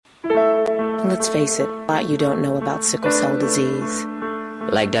Let's face it, a lot you don't know about sickle cell disease.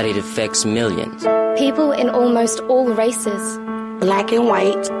 Like that it affects millions. People in almost all races. Black and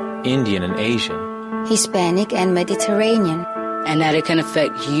white. Indian and Asian. Hispanic and Mediterranean. And that it can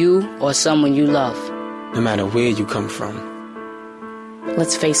affect you or someone you love. No matter where you come from.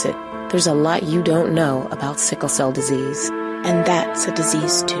 Let's face it, there's a lot you don't know about sickle cell disease. And that's a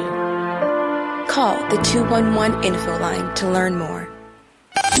disease too. Call the 211 info line to learn more.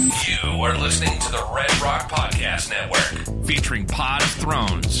 You are listening to the Red Rock Podcast Network, featuring Pod of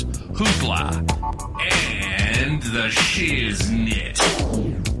Thrones, HoopLA, and the Shiznit.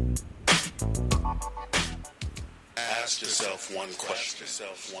 Ask yourself one question.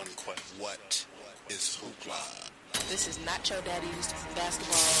 What is HoopLA? This is not your daddy's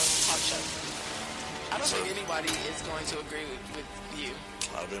basketball talk show. I don't think anybody is going to agree with you.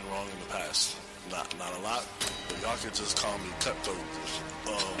 I've been wrong in the past. Not a lot, but y'all could just call me cutthroat.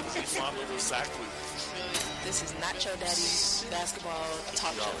 Exactly. This is not your daddy's basketball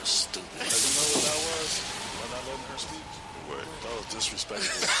talk show. Y'all are stupid. You know what that was? When I letting her speak? What? That was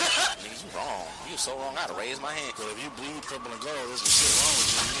disrespectful. Niggas, you wrong. You so wrong, I had to raise my hand. But if you bleed purple and gold, there's some shit wrong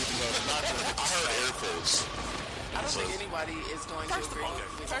with you. You need to go to the doctor. I heard air quotes. I don't think anybody is going to agree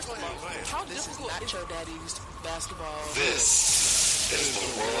with you. This is not your daddy's basketball. This is the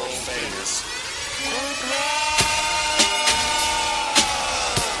world famous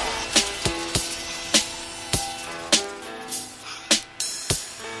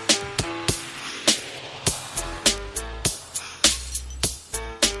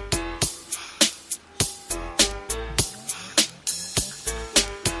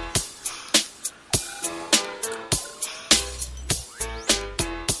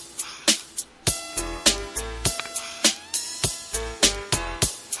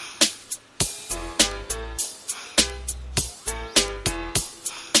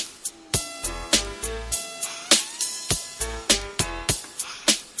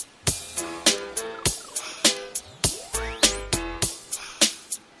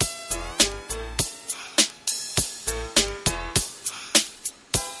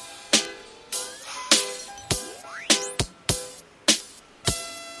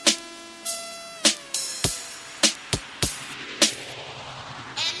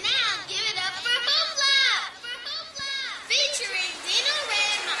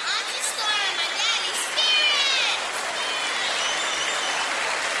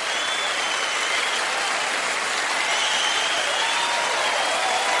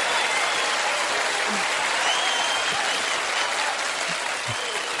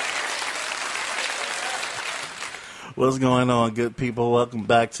What's going on, good people? Welcome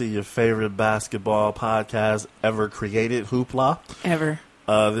back to your favorite basketball podcast ever created, HoopLA. Ever.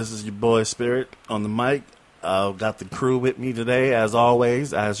 This is your boy Spirit on the mic. I've got the crew with me today, as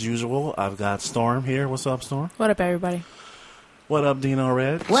always, as usual. I've got Storm here. What's up, Storm? What up, everybody? What up, Dino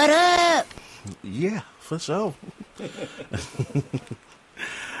Red? What up? Yeah, for sure.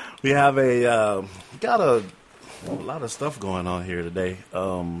 We have got a lot of stuff going on here today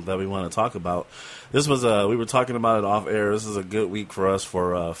that we want to talk about. This was we were talking about it off air. This is a good week for us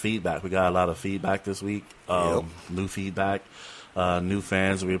for feedback. We got a lot of feedback this week. New feedback, new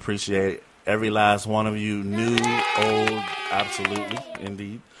fans. We appreciate every last one of you. New, old, absolutely,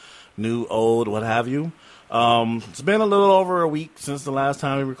 indeed. New, old, what have you. It's been a little over a week since the last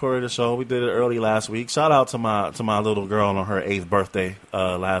time we recorded the show. We did it early last week. Shout out to my little girl on her 8th birthday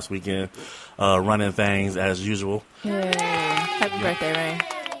last weekend, running things as usual. Yay. Happy birthday, Ray.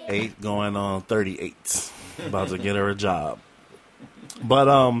 8 going on 38. About to get her a job.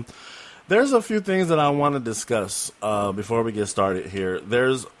 But there's a few things that I want to discuss before we get started here.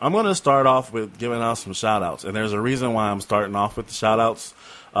 I'm going to start off with giving out some shout-outs, and there's a reason why I'm starting off with the shout-outs.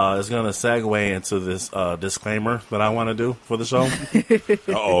 It's going to segue into this disclaimer that I want to do for the show.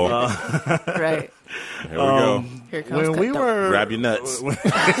 Right. Here we go. Here comes when we were grab your nuts.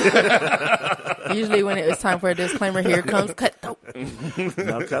 Usually when it was time for a disclaimer, here comes Cutthroat.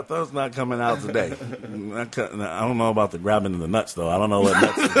 No, Cutthroat's not coming out today. I don't know about the grabbing of the nuts, though. I don't know what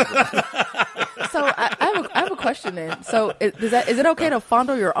nuts is. So I have a question then. So is it okay to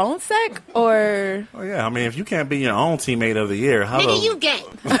fondle your own sack, or? Oh, yeah. I mean, if you can't be your own teammate of the year, how Nigga, you gay.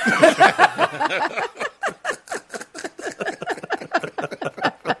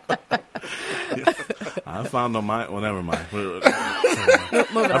 I found on my. Well, never mind. I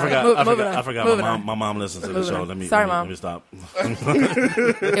forgot. My mom listens to the show. Sorry, Mom. Let me stop.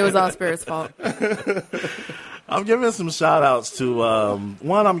 It was all Spirit's fault. I'm giving some shout outs to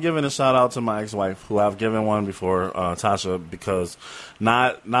one. I'm giving a shout out to my ex-wife, who I've given one before, Tasha, because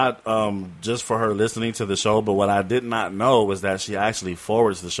not just for her listening to the show, but what I did not know was that she actually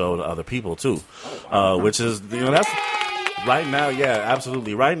forwards the show to other people too, which is that's. Right now, yeah,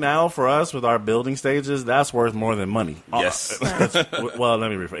 absolutely. Right now, for us with our building stages, that's worth more than money. Yes. Well,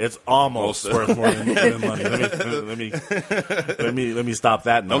 let me rephrase. It's almost worth more than money. Let me stop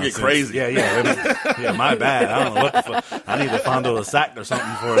that. Don't get crazy. Yeah, my bad. I don't know what the fuck. I need to fondle a sack or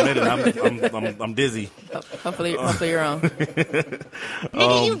something for a minute. I'm dizzy. Hopefully you're on.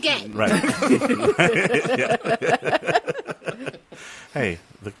 Nigga, you gay. Right. Hey,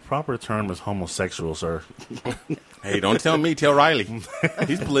 the proper term is homosexual, sir. Hey, don't tell me. Tell Riley.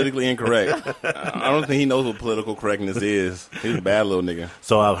 He's politically incorrect. I don't think he knows what political correctness is. He's a bad little nigga.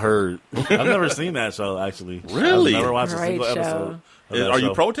 So I've heard. I've never seen that show, actually. Really? I've never watched a single episode. Are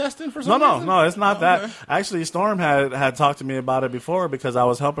you protesting for something? No, it's not that. Actually, Storm had talked to me about it before because I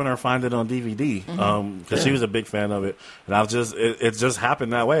was helping her find it on DVD because she was a big fan of it, and it just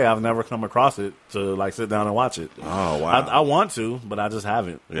happened that way. I've never come across it to like sit down and watch it. Oh wow! I want to, but I just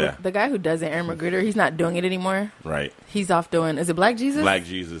haven't. Yeah. The guy who does it, Aaron McGruder, he's not doing it anymore. Right. He's off doing. Is it Black Jesus? Black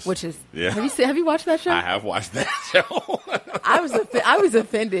Jesus. Which is. Yeah. Have you watched that show? I have watched that show. I was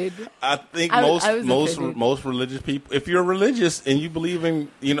offended. I think I was offended. most religious people, if you're religious and you believe in,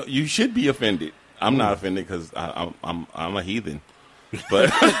 you should be offended. I'm not offended because I'm a heathen, but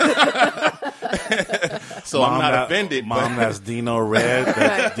so Mom, I'm not offended. Mom, that's Dino Red,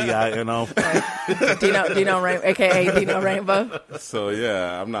 that's Dino. Dino Rainbow, aka Dino Rainbow. So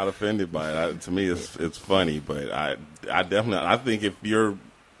yeah, I'm not offended by it. To me, it's funny, but I think if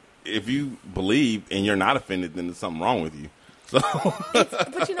you believe and you're not offended, then there's something wrong with you. So.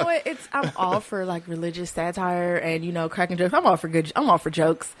 But you know what? I'm all for like religious satire and cracking jokes. I'm all for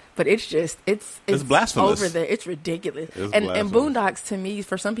jokes. But it's blasphemous. Over there. It's ridiculous. It's and blasphemous. Boondocks, to me,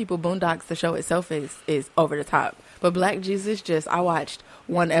 for some people, Boondocks, the show itself is over the top. But Black Jesus, I watched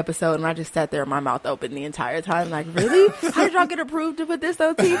one episode and I just sat there with my mouth open the entire time. Like, really? How did y'all get approved to put this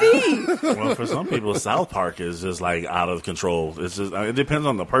on TV? Well, for some people, South Park is just like out of control. It's just it depends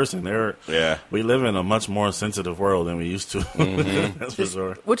on the person. We live in a much more sensitive world than we used to. Mm-hmm. That's for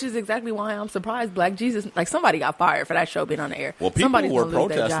sure. Which is exactly why I'm surprised Black Jesus, like somebody got fired for that show being on the air. Well, people were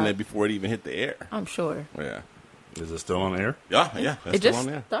protesting it before it even hit the air. I'm sure. Yeah. Is it still on air? Yeah. It just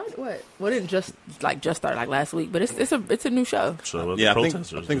started. What? Well, it didn't just start like last week, but it's a new show. So yeah, I think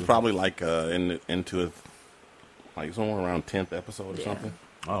it's probably like into like somewhere around 10th episode or something.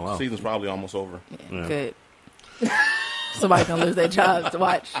 Oh wow, season's probably almost over. Yeah. Good. Somebody's gonna lose their jobs to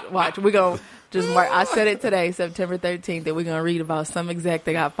watch. We're gonna just mark. I said it today, September 13th, that we're gonna read about some exec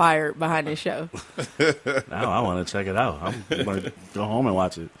that got fired behind this show. Now I want to check it out. I'm gonna go home and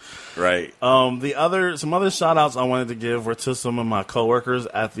watch it. Right. Some other shout outs I wanted to give were to some of my coworkers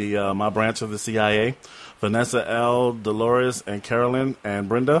at the my branch of the CIA, Vanessa L, Dolores, and Carolyn and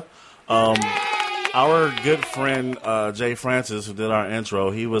Brenda. Our good friend Jay Francis, who did our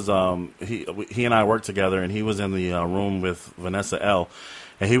intro, he was he and I worked together, and he was in the room with Vanessa L,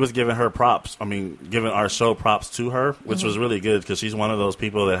 and he was giving her props. Giving our show props to her, which was really good because she's one of those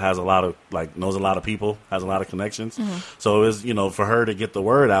people that has a lot of knows a lot of people, has a lot of connections. So it was for her to get the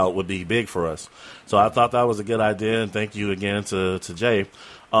word out would be big for us. So I thought that was a good idea, and thank you again to Jay.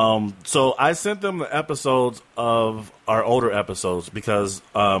 So I sent them the episodes of our older episodes because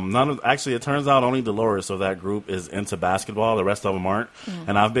it turns out only Dolores of that group is into basketball. The rest of them aren't.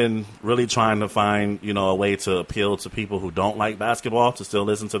 And I've been really trying to find, a way to appeal to people who don't like basketball to still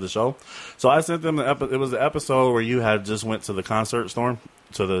listen to the show. So I sent them it was the episode where you had just went to the concert, Storm,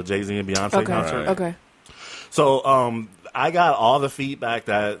 to the Jay-Z and Beyonce concert. Right. Okay. So, I got all the feedback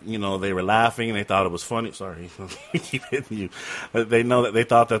that, they were laughing and they thought it was funny. Sorry, keep hitting you. But they know that they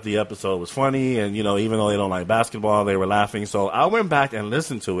thought that the episode was funny and, even though they don't like basketball, they were laughing. So I went back and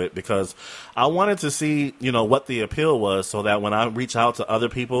listened to it because I wanted to see, what the appeal was so that when I reach out to other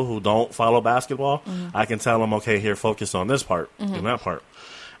people who don't follow basketball, I can tell them, okay, here, focus on this part and that part.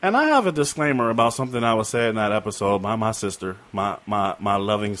 And I have a disclaimer about something that was said in that episode by my sister, my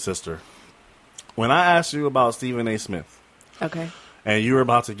loving sister. When I asked you about Stephen A. Smith, okay, and you were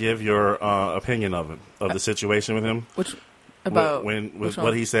about to give your opinion of the situation with him,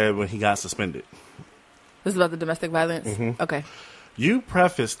 what he said when he got suspended. This is about the domestic violence. Okay, you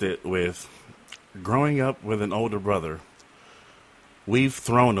prefaced it with growing up with an older brother we've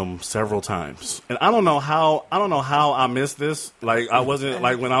thrown them several times, and I don't know how I missed this. Like, I wasn't,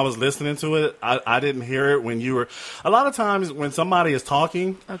 like, when I was listening to it, I didn't hear it when you were. A lot of times when somebody is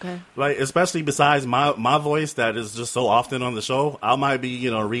talking, like, especially besides my voice that is just so often on the show, I might be,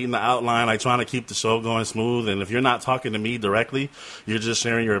 reading the outline, like, trying to keep the show going smooth. And if you're not talking to me directly, you're just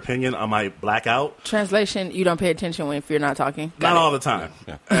sharing your opinion, I might black out. Translation: you don't pay attention if you're not talking. Not all the time.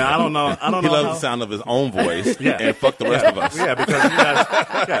 Yeah. And I don't know. He loves the sound of his own voice. And fuck the rest of us. Yeah, because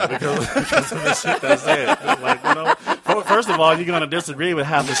because of the shit that's said. It's like, first of all, you're going to disagree with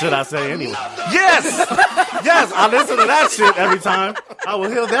half the shit I say anyway. Yes! Yes, I listen to that shit every time. I will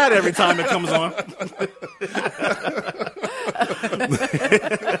hear that every time it comes on.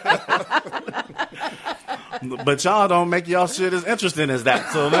 But y'all don't make y'all shit as interesting as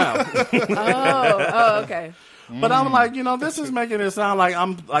that till now. Oh, okay. But I'm like, this is making it sound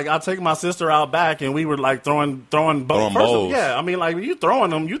like I take my sister out back and we were like throwing balls. Yeah, I mean, like, you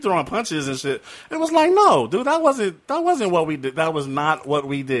throwing punches and shit. It was like, no, dude, that wasn't what we did. That was not what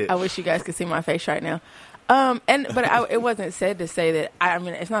we did. I wish you guys could see my face right now. It wasn't said to say that. I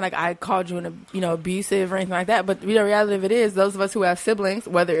mean, it's not like I called you abusive or anything like that. But the reality of it is, those of us who have siblings,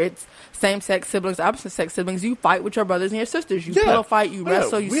 whether it's same-sex siblings, opposite-sex siblings, you fight with your brothers and your sisters. You pillow fight, you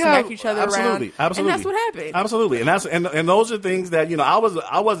wrestle, you smack each other around. Absolutely, and that's what happened. Absolutely, and those are things that I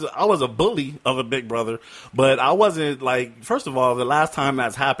was a bully of a big brother, but I wasn't like. First of all, the last time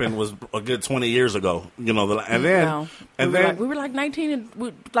that's happened was a good 20 years ago. We were like 19 and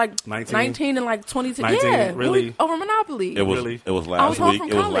like 22. 19, yeah, really over Monopoly. It was last week.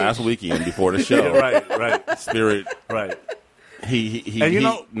 It was last weekend before the show. right. Spirit. Right. He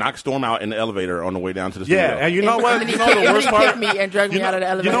knocked Storm out in the elevator on the way down to the studio. Yeah, and you know what? The worst part? He kicked me and dragged me out of the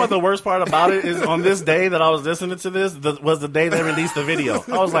elevator. You know what the worst part about it is? On this day that I was listening to this, was the day they released the video.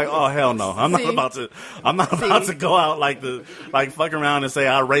 I was like, oh hell no, I'm not about to go out like fuck around and say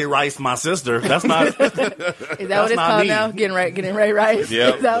I Ray Rice my sister. That's not. Is that what it's called now? Getting Ray Rice.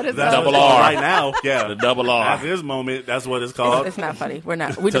 Yeah, is that what it's called? Double R right now. Yeah, the double R. At this moment, that's what it's called. It's not funny. We're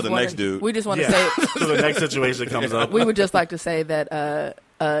not. To the next dude. We just want to say to the next situation comes up. We would just like to say that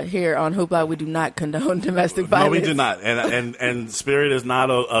here on HoopLA, we do not condone domestic violence. No, we do not. And Spirit is not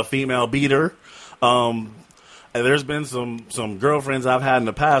a female beater. And there's been some girlfriends I've had in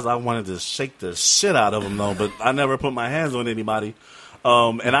the past. I wanted to shake the shit out of them though, but I never put my hands on anybody.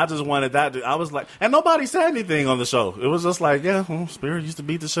 And I just wanted that. I was like, and nobody said anything on the show. It was just like, Spirit used to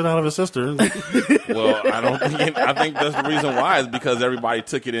beat the shit out of his sister. Well, I think that's the reason why is because everybody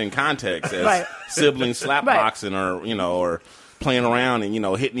took it in context as sibling slap boxing or playing around and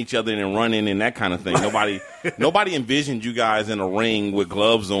hitting each other and running and that kind of thing. Nobody envisioned you guys in a ring with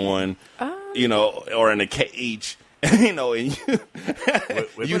gloves on, or in a cage. And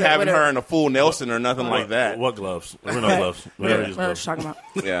you haven't her in a full Nelson or nothing like that. What gloves? There were no gloves. What you talking about?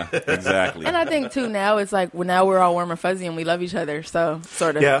 Yeah, exactly. And I think too now it's like now we're all warm and fuzzy and we love each other. So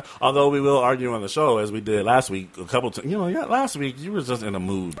sort of. Yeah. Although we will argue on the show as we did last week a couple times. Last week you were just in a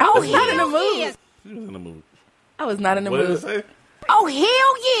mood. I was not in a mood. You was in a mood. I was not in a mood. What did it say? Oh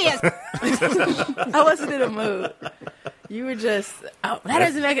hell yes! I wasn't in a mood. You were just that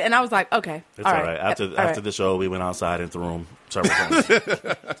doesn't make it. And I was like, okay, it's all right. After the show, we went outside and threw them several times. You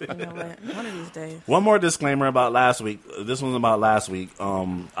know what? One of these days. One more disclaimer about last week. This one's about last week.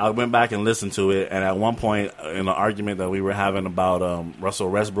 I went back and listened to it, and at one point in the argument that we were having about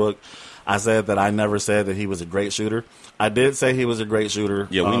Russell Westbrook, I said that I never said that he was a great shooter. I did say he was a great shooter.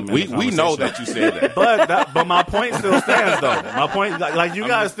 Yeah, we know that you said that. But my point still stands, though. My point, like you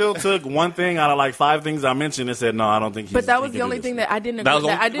guys still took one thing out of like 5 things I mentioned and said, no, I don't think he's. But that was the only thing that I didn't agree with.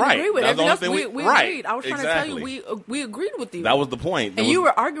 I didn't agree with. Everything else we agreed. I was trying to tell you we agreed with you. That was the point. And you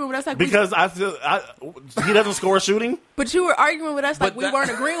were arguing with us like because he doesn't score shooting. But you were arguing with us like we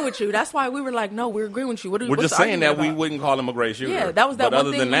weren't agreeing with you. That's why we were like, no, we're agreeing with you. We're just saying that we wouldn't call him a great shooter. Yeah, that was that one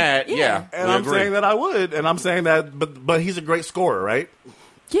thing. But other than that, yeah. And I'm saying that I would, and I'm saying that, but he's a great scorer, right?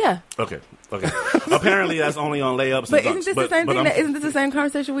 Yeah. Okay. Apparently, that's only on layups. But isn't this the same thing? Isn't this the same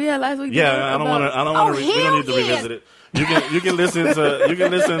conversation we had last week? Yeah, I don't want to. We don't need to revisit it. You can listen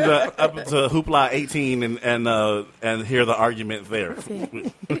to HoopLA-18 and hear the argument there.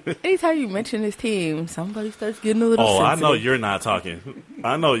 Anytime you mention this team, somebody starts getting a little. Oh, sensitive. I know you're not talking.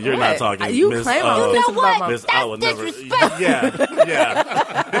 Not talking. You Miss, claim I'm sensitive about my. That's disrespectful. Yeah.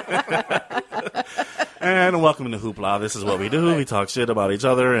 And welcome to HoopLA. This is what we do. We talk shit about each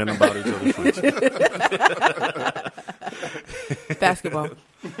other and about each other's friends. Basketball.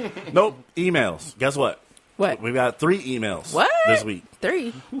 Nope. Emails. Guess what? What? We got 3 emails this week.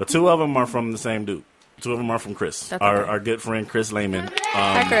 3? But 2 of them are from the same dude. 2 of them are from Chris, our good friend Chris Lehman.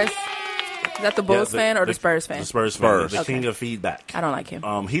 Hi, Chris. Is that the Bulls fan or the Spurs fan? The Spurs fan. The king of feedback. I don't like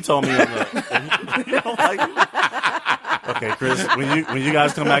him. He told me. You don't like him? Okay, Chris. When you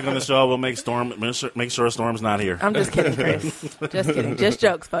guys come back on the show, we'll make sure Storm's not here. I'm just kidding, Chris. Just kidding. Just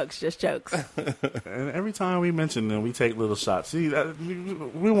jokes, folks. Just jokes. And every time we mention them, we take little shots. See,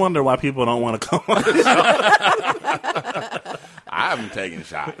 we wonder why people don't want to come on the show. I haven't taken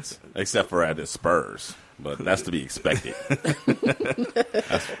shots except for at the Spurs. But that's to be expected.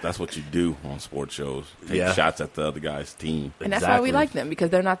 That's what you do on sports shows. Take shots at the other guy's team. And that's why we like them, because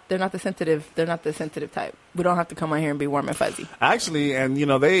they're not the sensitive type. We don't have to come on here and be warm and fuzzy. Actually, and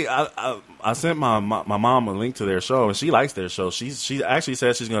I sent my mom a link to their show, and she likes their show. She actually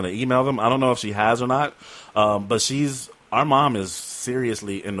said she's going to email them. I don't know if she has or not, but our mom is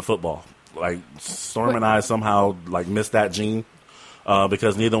seriously into football. Like Storm and I somehow missed that gene.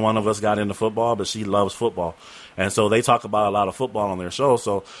 Because neither one of us got into football, but she loves football. And so they talk about a lot of football on their show.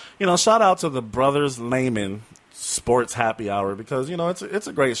 So, shout out to the Brothers Lehman Sports Happy Hour, because, it's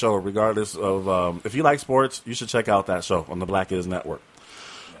a great show regardless of, if you like sports, you should check out that show on the Black Is Network.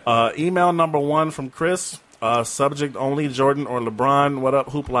 Email number 1 from Chris, subject only, Jordan or LeBron. What up,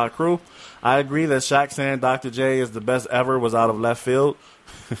 HoopLA crew? I agree that Shaq saying Dr. J is the best ever was out of left field.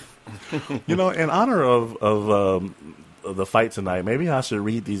 In honor of the fight tonight, maybe I should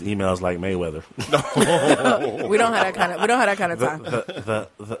read these emails like Mayweather. We don't have that kind of time.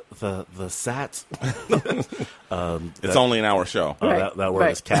 The sats. It's only an hour show. That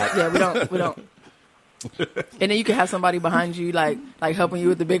word is cat. Yeah, we don't. And then you can have somebody behind you like helping you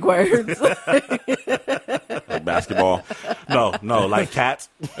with the big words. Like basketball. No, like cats.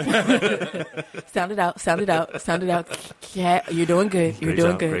 Sound it out. Cat, you're doing good. You're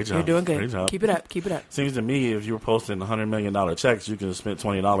doing good. Great job. You're doing good. Great job. Keep it up. Seems to me if you were posting $100 million checks, you could spend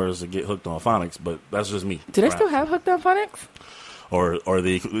 $20 to get hooked on phonics, but that's just me. Do they still have hooked on phonics? Or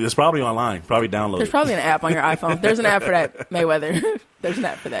it's probably online, probably downloaded. There's probably an app on your iPhone. There's an app for that, Mayweather. There's an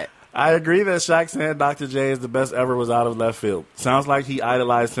app for that. I agree that Shaq saying Dr. J is the best ever was out of left field. Sounds like he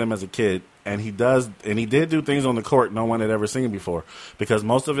idolized him as a kid, and he did do things on the court no one had ever seen before. Because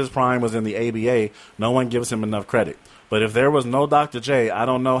most of his prime was in the ABA, no one gives him enough credit. But if there was no Dr. J, I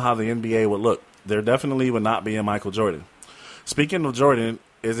don't know how the NBA would look. There definitely would not be a Michael Jordan. Speaking of Jordan,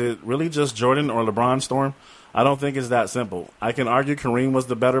 is it really just Jordan or LeBron, Storm? I don't think it's that simple. I can argue Kareem was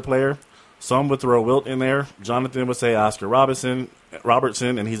the better player. Some would throw Wilt in there. Jonathan would say Oscar Robertson,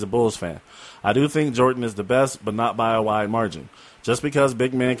 and he's a Bulls fan. I do think Jordan is the best, but not by a wide margin. Just because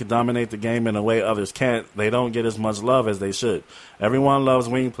big men can dominate the game in a way others can't, they don't get as much love as they should. Everyone loves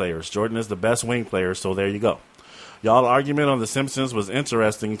wing players. Jordan is the best wing player, so there you go. Y'all argument on The Simpsons was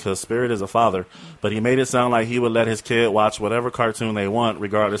interesting because Spirit is a father, but he made it sound like he would let his kid watch whatever cartoon they want,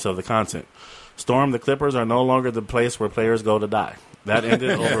 regardless of the content. Storm, the Clippers are no longer the place where players go to die. That ended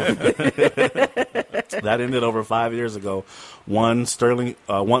over 5 years ago. Once Sterling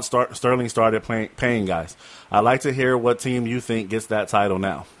started paying guys. I'd like to hear what team you think gets that title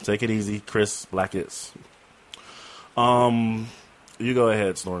now. Take it easy, Chris Blackitz. You go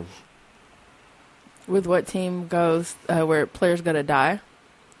ahead, Storm. With what team goes where players go to die?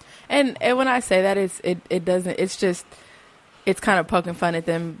 And when I say that, it doesn't. It's just it's kind of poking fun at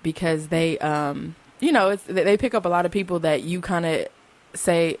them because they they pick up a lot of people that you kind of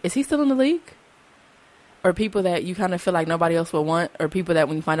say, is he still in the league? Or people that you kind of feel like nobody else will want, or people that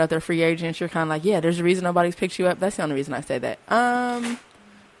when you find out they're free agents, you're kind of like, yeah, there's a reason nobody's picked you up. That's the only reason I say that.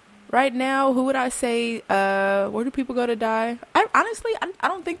 Right now, who would I say, where do people go to die? Honestly, I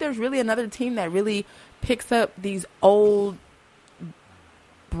don't think there's really another team that really picks up these old,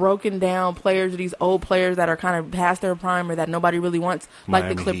 broken down players, or these old players that are kind of past their prime or that nobody really wants, like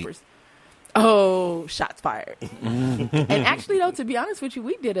the Clippers. Heat. Oh, shots fired. And actually, though, to be honest with you,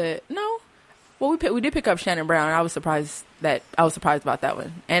 we did we did pick up Shannon Brown, and I was surprised about that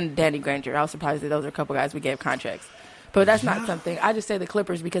one. And Danny Granger. I was surprised that those are a couple guys we gave contracts. But that's not something. I just say the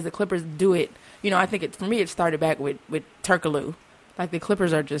Clippers because the Clippers do it. I think for me it started back with Turkoglu. Like the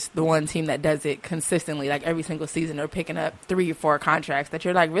Clippers are just the one team that does it consistently. Like every single season they're picking up 3 or 4 contracts that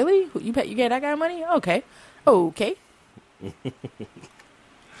you're like, really? You gave that guy money? Okay.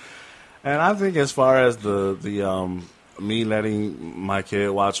 And I think as far as the me letting my kid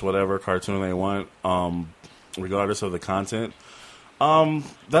watch whatever cartoon they want, regardless of the content,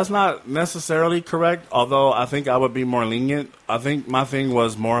 that's not necessarily correct, although I think I would be more lenient. I think my thing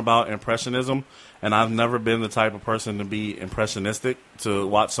was more about impressionism, and I've never been the type of person to be impressionistic, to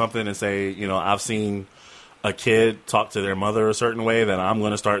watch something and say, I've seen a kid talk to their mother a certain way, that I'm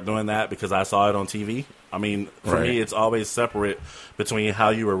going to start doing that because I saw it on TV. I mean, for me, it's always separate between how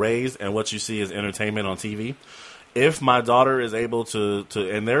you were raised and what you see as entertainment on TV. if my daughter is able to,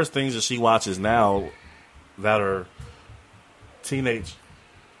 and there's things that she watches now that are teenage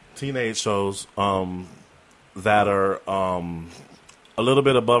shows that are a little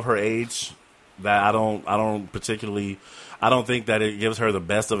bit above her age, that I don't think that it gives her the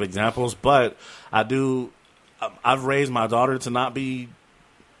best of examples, but I've raised my daughter to not be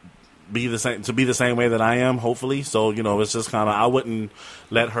the same way that I am, hopefully. So, it's just kind of, I wouldn't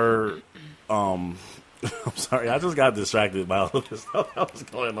let her, I'm sorry, I just got distracted by all of this stuff that was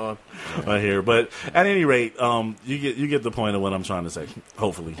going on right here. But at any rate, you get the point of what I'm trying to say,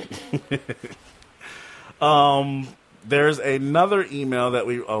 hopefully. There's another email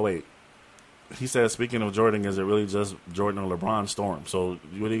that he says, speaking of Jordan, is it really just Jordan or LeBron storm? So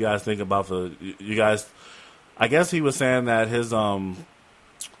what do you guys think about you guys, I guess he was saying that his,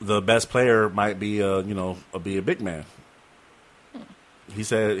 the best player might be a big man. He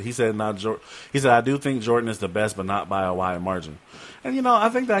said not Jordan. He said, I do think Jordan is the best, but not by a wide margin. And, I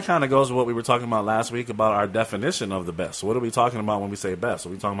think that kind of goes with what we were talking about last week about our definition of the best. So what are we talking about when we say best? Are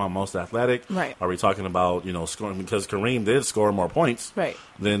we talking about most athletic? Right. Are we talking about, scoring? Because Kareem did score more points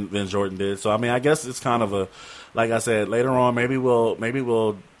than Jordan did. So, I guess it's kind of like I said, later on, maybe we'll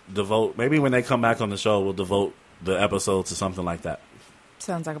devote, maybe when they come back on the show, we'll devote the episode to something like that.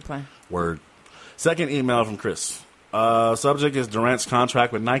 Sounds like a plan. Word. Second email from Chris. Subject is Durant's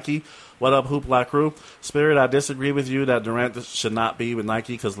contract with Nike. What up, HoopLA crew? Spirit, I disagree with you that Durant should not be with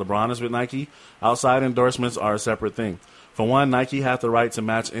Nike because LeBron is with Nike. Outside endorsements are a separate thing. For one, Nike had the right to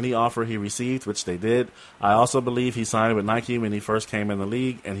match any offer he received, which they did. I also believe he signed with Nike when he first came in the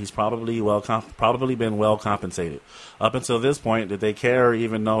league, and he's probably been well compensated. Up until this point, did they care or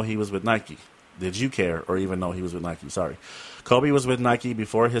even know he was with Nike? Did you care or even know he was with Nike? Sorry. Kobe was with Nike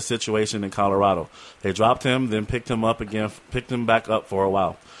before his situation in Colorado. They dropped him, then picked him back up for a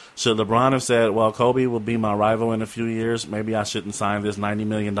while. Should LeBron have said, well, Kobe will be my rival in a few years, maybe I shouldn't sign this $90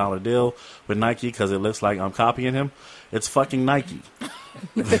 million deal with Nike because it looks like I'm copying him? It's fucking Nike.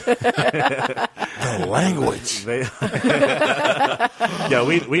 The language. Yeah,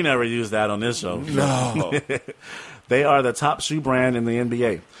 we never use that on this show. No. They are the top shoe brand in the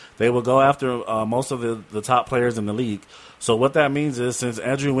NBA. They will go after most of the top players in the league. So what that means is, since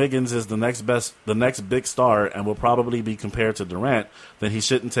Andrew Wiggins is the next big star and will probably be compared to Durant, then he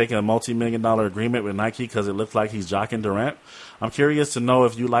shouldn't take a multi-million-dollar agreement with Nike because it looks like he's jocking Durant. I'm curious to know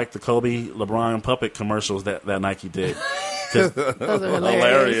if you like the Kobe LeBron puppet commercials that Nike did. Those are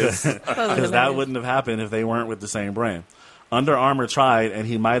hilarious. Because that wouldn't have happened if they weren't with the same brand. Under Armour tried, and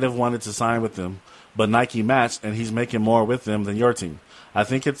he might have wanted to sign with them, but Nike matched, and he's making more with them than your team. I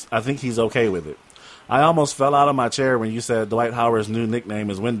think he's okay with it. I almost fell out of my chair when you said Dwight Howard's new nickname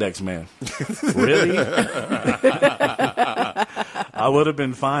is Windex Man. Really? I would have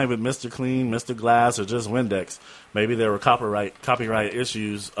been fine with Mr. Clean, Mr. Glass, or just Windex. Maybe there were copyright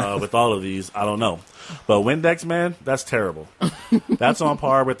issues with all of these. I don't know. But Windex Man, that's terrible. That's on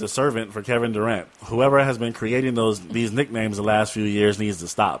par with the servant for Kevin Durant. Whoever has been creating these nicknames the last few years needs to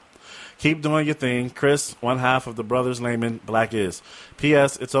stop. Keep doing your thing. Chris, one half of the brothers Lehman, Black is.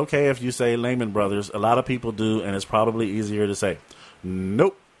 P.S. It's okay if you say Lehman Brothers. A lot of people do, and it's probably easier to say.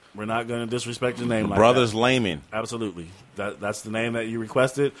 Nope. We're not going to disrespect your name like Brothers that. Lehman. Absolutely. That's the name that you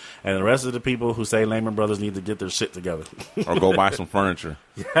requested, and the rest of the people who say Lehman Brothers need to get their shit together. Or go buy some furniture.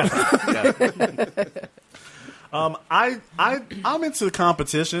 I'm into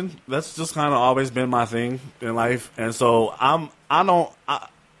competition. That's just kind of always been my thing in life, and so I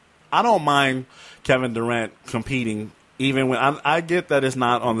don't mind Kevin Durant competing, even when I get that it's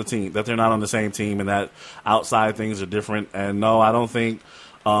not on the team, that they're not on the same team, and that outside things are different. And no, I don't think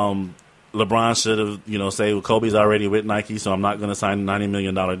LeBron should have, say, well, Kobe's already with Nike, so I'm not going to sign a $90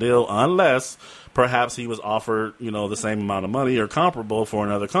 million deal unless perhaps he was offered, the same amount of money or comparable for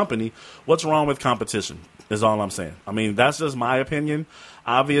another company. What's wrong with competition is all I'm saying. I mean, that's just my opinion.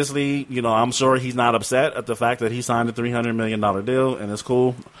 Obviously, I'm sure he's not upset at the fact that he signed a $300 million deal, and it's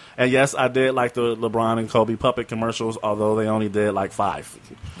cool. And yes, I did like the LeBron and Kobe puppet commercials, although they only did like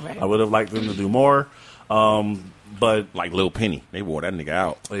 5. Right. I would have liked them to do more. But like Lil Penny, they wore that nigga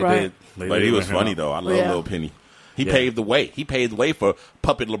out. They did. But he was funny though. I love Lil Penny. He paved the way. He paved the way for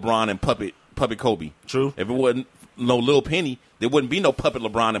puppet LeBron and puppet Kobe. True. If it wasn't no Lil Penny, there wouldn't be no puppet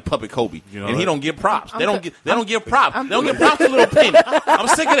LeBron and puppet Kobe. And he don't give props. They don't give props. They don't give props to Lil Penny. I'm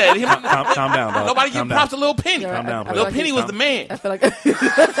sick of that. Calm down, dog. Nobody give props to Lil Penny. Calm down, Lil Penny was the man. I feel like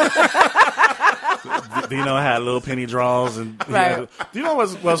Dino had Lil Penny draws, and right. do you know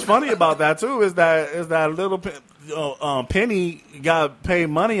what's funny about that too is that Penny got paid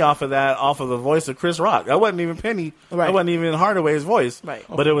money off of that, off of the voice of Chris Rock. That wasn't even Penny. Right. That wasn't even Hardaway's voice. Right.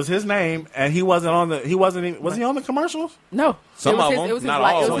 But it was his name, and he wasn't on the. He wasn't even. Was he on the commercials? No. Some of them. It was not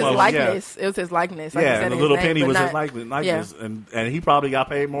all. It was his likeness. Yeah. It was his likeness. Like and the little Penny was his likeness, yeah. And he probably got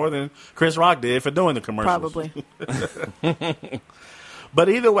paid more than Chris Rock did for doing the commercials. Probably. But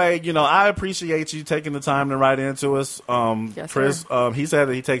either way, I appreciate you taking the time to write into us, yes, Chris. He said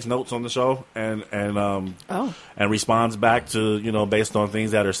that he takes notes on the show and responds back to based on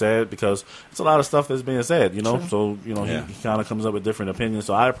things that are said, because it's a lot of stuff that's being said. Sure. So he kind of comes up with different opinions.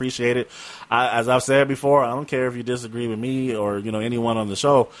 So I appreciate it. As I've said before, I don't care if you disagree with me or anyone on the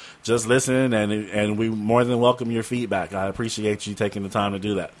show. Just listen, and we more than welcome your feedback. I appreciate you taking the time to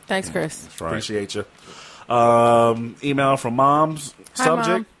do that. Thanks, Chris. That's right. Appreciate you. Email from Mom's. Hi, subject.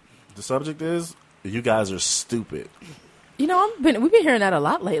 Mom. The subject is, you guys are stupid. We've been hearing that a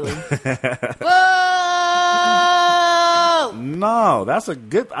lot lately. Whoa! No, that's a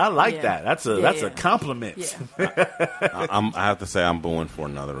good. I like that. That's a compliment. Yeah. I have to say I'm booing for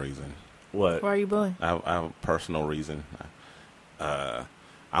another reason. What? Why are you booing? I have a personal reason. I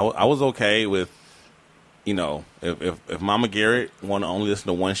was okay with, if Mama Garrett want to only listen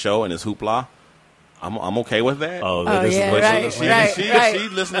to one show and it's HoopLA. I'm okay with that. She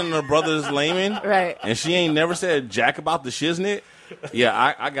listening to her brother's layman, right? And she ain't never said jack about the shiznit.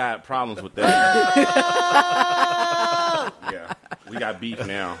 Yeah, I got problems with that. Yeah, we got beef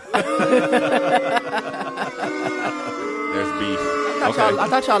now. There's beef. I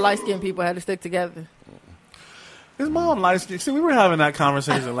thought y'all light-skinned people had to stick together. His mom light-skinned. See, we were having that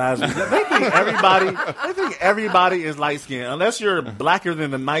conversation last week. They think everybody is light-skinned. Unless you're blacker than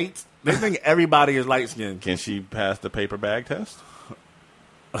the night, they think everybody is light-skinned. Can she pass the paper bag test?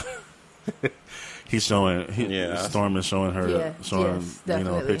 He's showing. Storm is showing her. A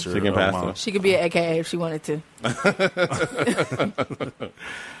picture. She can pass it. She could be an AKA if she wanted to.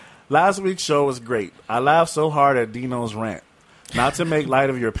 Last week's show was great. I laughed so hard at Dino's rant. Not to make light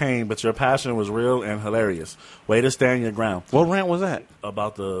of your pain, but your passion was real and hilarious. Way to stand your ground. What rant was that?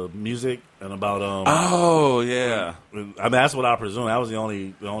 About the music and about Oh yeah. I mean, that's what I presume. That was the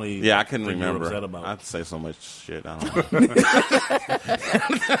only. Yeah, I couldn't remember. About. I'd say so much shit. I don't know.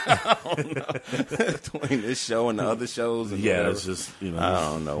 I don't know. Between this show and the other shows. And whatever. It's just I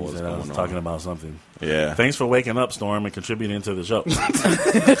don't know what's going on. Talking about something. Yeah. Thanks for waking up, Storm, and contributing to the show.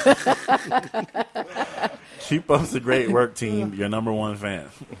 Keep up the great work, team. Your number one fan.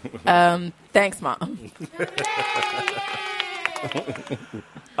 Thanks, Mom.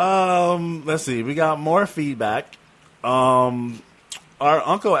 Let's see. We got more feedback. Our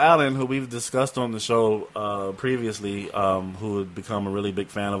Uncle Alan, who we've discussed on the show previously, who had become a really big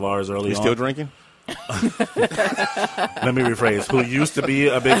fan of ours early on. You still drinking? Let me rephrase. Who used to be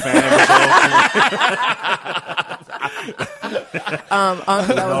a big fan of the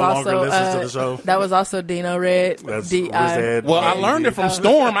show. That was also Dino Red. That's I learned it from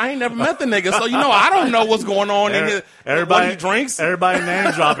Storm. I ain't never met the nigga, so I don't know what's going on in here. What he drinks. Everybody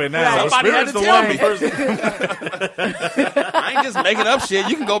name dropping now. Somebody had to tell me. I ain't just making up shit.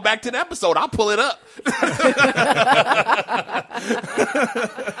 You can go back to the episode. I'll pull it up.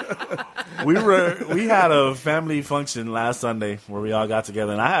 We had a family function last Sunday where we all got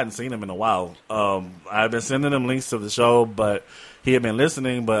together, and I hadn't seen him in a while. I've been sending him links to the show, but he had been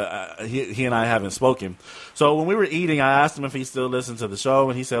listening, but he and I haven't spoken. So when we were eating, I asked him if he still listened to the show,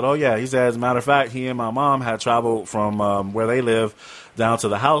 and he said, oh, yeah. He said, as a matter of fact, he and my mom had traveled from where they live down to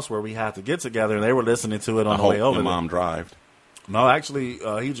the house where we had to get together, and they were listening to it on the way over. Your mom drove. No, actually,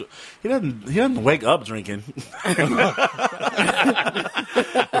 he doesn't wake up drinking.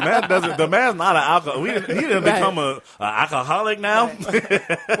 The man's not an alcoholic. He didn't become an alcoholic now.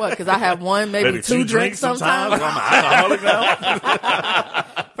 What? Because I have one, maybe two drinks sometimes. I'm an alcoholic now.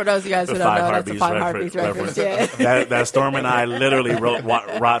 For those of you guys who don't know, that's a 5 Heartbeats reference. Yeah. That Storm and I literally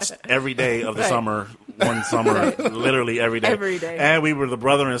watched every day of the summer. One summer, literally every day. Every day. And we were the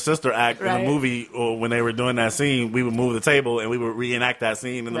brother and sister act in the movie. When they were doing that scene, we would move the table and we would reenact that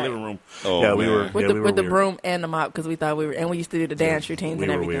scene in the living room. Oh, yeah, we were with the broom and the mop, because we thought we were, and we used to do the dance routines and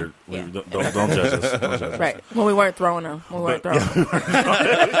everything. We were weird. Don't judge us. Don't judge us. Right. When we weren't throwing them.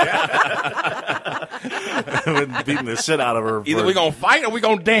 Beating the shit out of her. Either we're going to fight or we're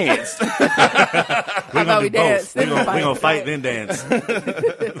going to dance. We're going to do both. We're going to fight then dance.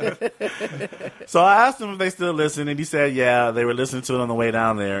 So I asked him if they still listen, and he said, yeah, they were listening to it on the way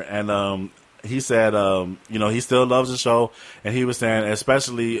down there. And he said, he still loves the show. And he was saying,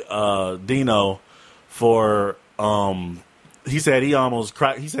 especially Dino, for he said he almost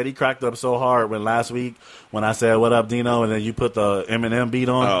cracked. He said he cracked up so hard when last week when I said "What up, Dino?" and then you put the Eminem beat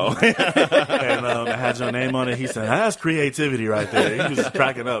on, and it had your name on it. He said that's creativity right there. He was just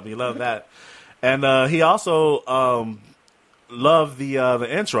cracking up. He loved that, and he also loved the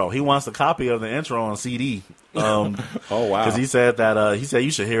intro. He wants a copy of the intro on CD. Oh wow! Because he said that he said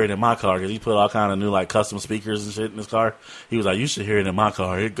you should hear it in my car because he put all kind of new like custom speakers and shit in his car. He was like, you should hear it in my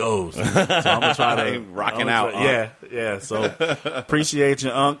car. It goes. So I'm gonna try to rocking out. Yeah. So appreciate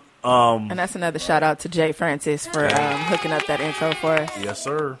you, Unc. And that's another shout out to Jay Francis for hooking up that intro for us. Yes,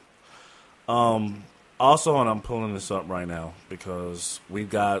 sir. Also, and I'm pulling this up right now because we've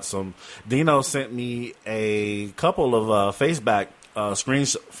got some. Dino sent me a couple of faceback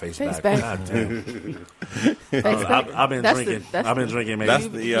screenshot. God damn. I've been drinking. I've been drinking.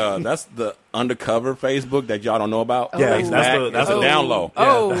 Maybe that's the undercover Facebook that y'all don't know about. Yeah, that's the down low.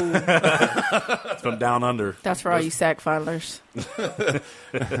 Oh, it's from down under. That's for all you sack filers.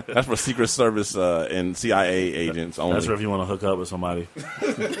 That's for Secret Service and CIA agents only. That's for if you want to hook up with somebody.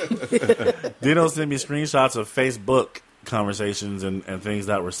 Dino sent me screenshots of Facebook conversations and things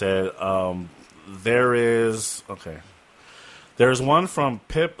that were said. There's one from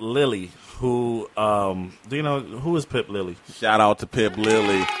Pip Lilly, who, do you know, who is Pip Lilly? Shout out to Pip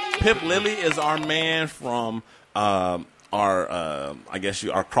Lilly. Pip Lilly is our man from our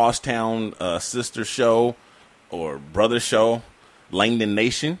crosstown sister show or brother show, Langdon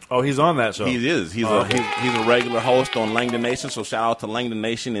Nation. Oh, he's on that show. He is. He's a regular host on Langdon Nation, so shout out to Langdon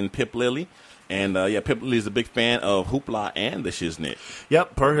Nation and Pip Lilly. And, Pip Lilly is a big fan of HoopLA and the Shiznit.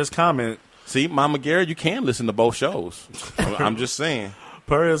 Yep, per his comment. See, Mama Garrett, you can listen to both shows. I'm just saying.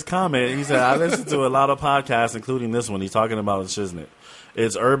 Per his comment, he said, I listen to a lot of podcasts, including this one. He's talking about the Shiznit.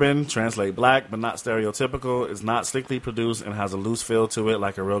 It's urban, translate black, but not stereotypical. It's not slickly produced and has a loose feel to it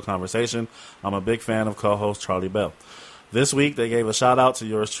like a real conversation. I'm a big fan of co-host Charlie Bell. This week, they gave a shout-out to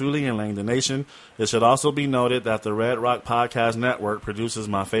yours truly and Langdon Nation. It should also be noted that the Red Rock Podcast Network produces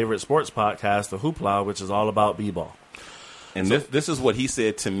my favorite sports podcast, The HoopLA, which is all about b-ball. And this is what he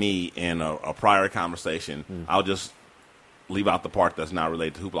said to me in a prior conversation. I'll just leave out the part that's not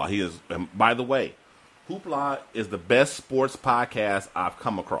related to HoopLA. He is, and by the way, HoopLA is the best sports podcast I've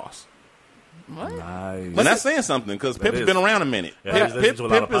come across. What? Nice. And that's saying something because Pip's been around a minute. Yeah, Pip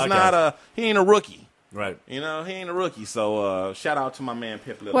is not he ain't a rookie. Right. You know, he ain't a rookie. So shout out to my man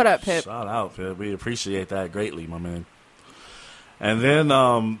Pip Lilly. What up, Pip? Shout out, Pip. We appreciate that greatly, my man. And then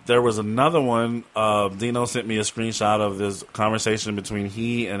there was another one. Dino sent me a screenshot of this conversation between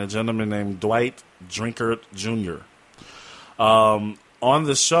he and a gentleman named Dwight Drinkard Jr. On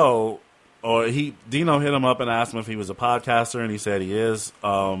the show, Dino hit him up and asked him if he was a podcaster, and he said he is.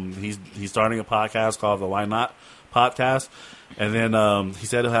 He's starting a podcast called the Why Not Podcast. And then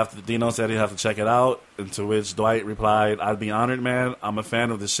Dino said he'd have to check it out, and to which Dwight replied, I'd be honored, man. I'm a fan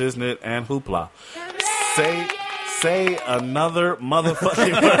of the Shiznit and HoopLA. Say another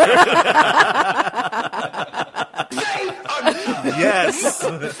motherfucking word. Yes.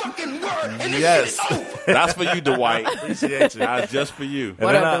 Yes. That's for you, Dwight. Appreciate you. That's just for you.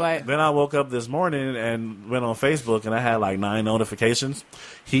 What up, Dwight? Then I woke up this morning and went on Facebook, and I had like 9 notifications.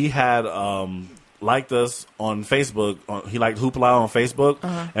 He had liked us on Facebook. He liked HoopLA on Facebook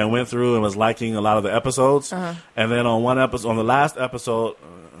and went through and was liking a lot of the episodes. And then on the last episode,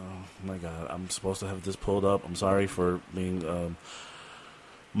 oh my God, I'm supposed to have this pulled up. I'm sorry for being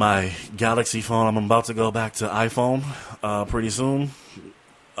my Galaxy phone. I'm about to go back to iPhone pretty soon,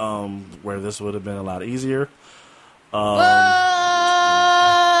 where this would have been a lot easier.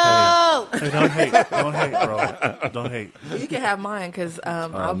 Hey, don't hate, bro. Don't hate. You can have mine because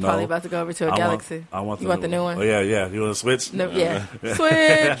I'm probably about to go over to a Galaxy. I want you want the new one? Oh, yeah. You want to switch? No, yeah.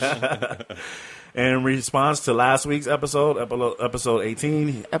 Switch. In response to last week's episode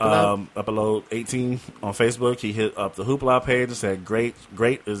 18, episode 18 on Facebook, he hit up the HoopLA page and said, great,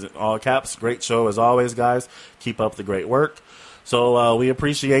 is in all caps, great show as always, guys. Keep up the great work. So we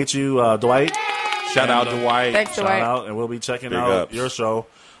appreciate you, Dwight. Shout out to Dwight. Thanks, Dwight. Shout out, and we'll be checking out your show,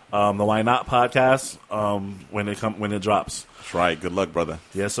 the Why Not podcast, when it drops. That's right. Good luck, brother.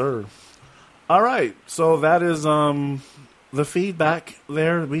 Yes, sir. All right. So that is the feedback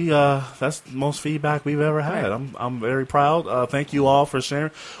there. That's the most feedback we've ever had. Right. I'm very proud. Thank you all for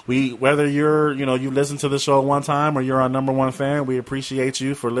sharing. Whether you listen to the show one time or you're our number one fan, we appreciate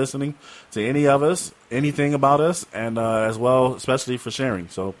you for listening to any of us, anything about us, and as well, especially for sharing.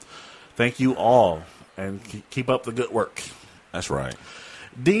 So thank you all, and keep up the good work. That's right.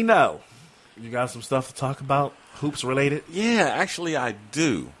 Dino, you got some stuff to talk about, hoops related? Yeah, actually I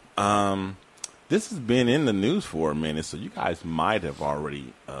do. This has been in the news for a minute, so you guys might have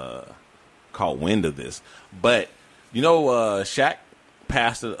already caught wind of this. But Shaq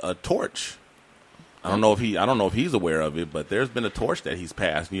passed a torch. I don't know if he's aware of it, but there's been a torch that he's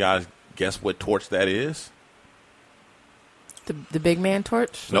passed. You guys guess what torch that is? The big man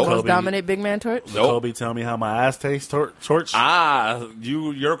torch? Nope. The most dominant big man torch? Nope. Kobe, tell me how my ass tastes torch.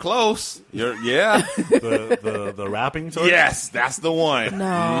 You're close. Yeah. the rapping torch? Yes, that's the one.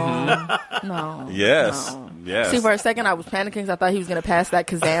 No. No. Yes. No. Yes. See, for a second I was panicking because I thought he was going to pass that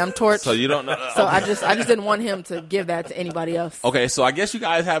Kazam torch. So you don't know. So I just didn't want him to give that to anybody else. Okay, so I guess you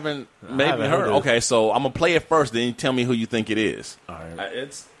guys haven't heard. Okay, so I'm going to play it first, then you tell me who you think it is. All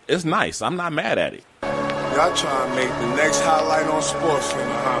right. It's nice. I'm not mad at it. Y'all trying to make the next highlight on Sports Center,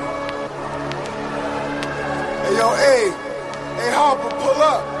 huh? Hey, yo, hey, Harper, pull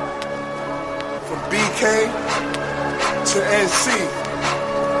up. From BK to NC.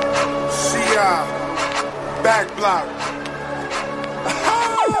 CI, back block.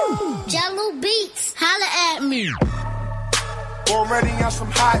 Jello Beats, holla at me. Already on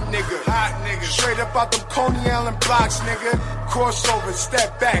some hot nigga. Straight up out them Coney Island blocks, nigga. Crossover,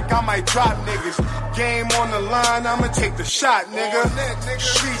 step back, I might drop niggas. Game on the line, I'ma take the shot, nigga.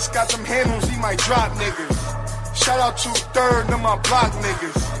 Streets got them handles, he might drop niggas. Shout out to third of my block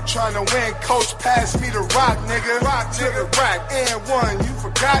niggas. Tryna win, coach pass me the rock, nigga. Rock to the rack, and one, you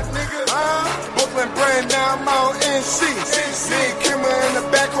forgot, nigga? Brooklyn brand, now I'm out NC. Me and Kimmer in the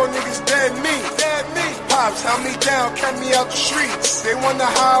back, all niggas dead me. Pops held me down, kept me out the streets. They wonder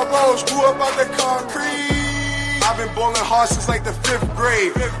how I rose, grew up out the concrete. I've been bowling hard since like the 5th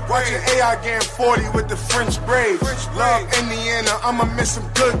grade. Watching AI getting 40 with the French braids. Love Indiana, I'ma miss some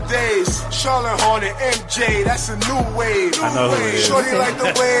good days. Charlotte Hornet, MJ, that's a new wave. I know who it is. Shorty like the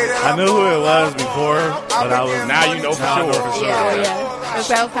way that I knew who it was before, but I was now you know for sure. Yeah.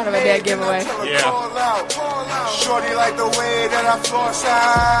 That was kind of a dead giveaway. Yeah. Shorty like the way that I floss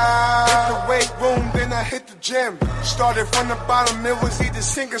out. Hit the weight room, then I hit the gym. Started from the bottom, it was either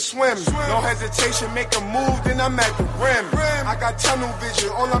sink or swim. No hesitation, make a move, then I'm at the rim. I got tunnel vision,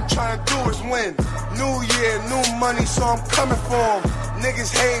 all I'm trying to do is win. New year, new money, so I'm coming for them.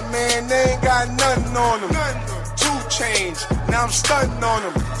 Niggas hate, man, they ain't got nothing on them. 2 chains, now I'm stunting on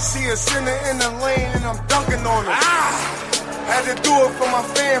them. See a sinner in the lane and I'm dunking on them. Had to do it for my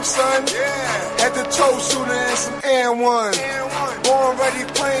fam, son. Had the toe shooter and some Air One. Born ready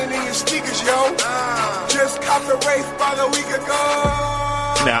playing in your speakers, yo. Just caught the race about a week ago.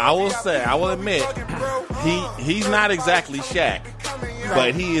 Now I will admit, he's not exactly Shaq,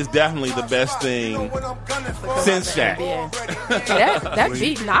 but he is definitely the best thing since Shaq. that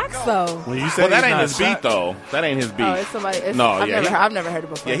beat knocks though. When you say that ain't his beat though. That ain't his beat. Oh, it's somebody. No, I've never heard it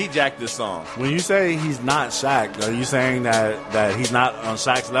before. Yeah, he jacked this song. When you say he's not Shaq, are you saying that he's not on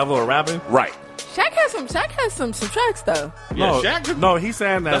Shaq's level of rapping? Right. Shaq has some tracks though. Yeah, no, he's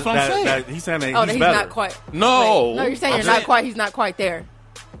saying that. That's what I'm saying. That he's saying that he's better. not quite. No, you're saying you're not quite. He's not quite there.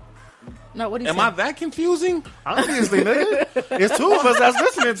 No, what are you saying? Am I that confusing? Obviously, nigga. It's 2 of us that's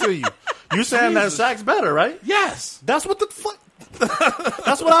listening to you. You saying that Shaq's better, right? Yes. That's what the fuck.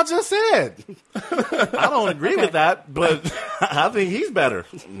 That's what I just said. I don't agree with that, but I think he's better.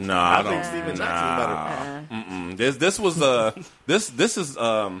 No, I think Steven Jackson's better.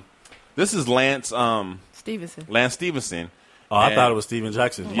 This is Lance Stevenson. Lance Stevenson. Oh, I thought it was Steven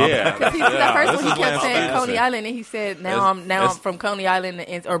Jackson. Yeah, because that first one he kept Lance saying Stevenson. Coney Island, and he said, "Now I'm from Coney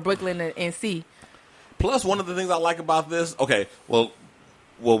Island or Brooklyn to NC." Plus, one of the things I like about this. Okay, well,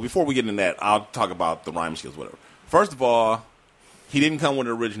 before we get into that, I'll talk about the rhyme skills, whatever. First of all, he didn't come with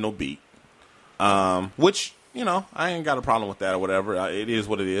an original beat, which I ain't got a problem with that or whatever. It is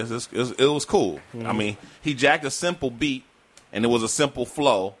what it is. It was cool. Mm-hmm. I mean, he jacked a simple beat, and it was a simple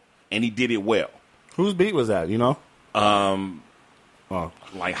flow, and he did it well. Whose beat was that?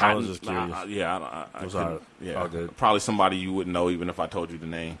 Like I was just curious. I sorry. Yeah, all good. Probably somebody you wouldn't know even if I told you the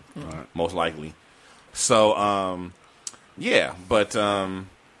name. Most likely. So, but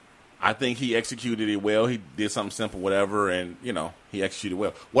I think he executed it well. He did something simple, whatever, and he executed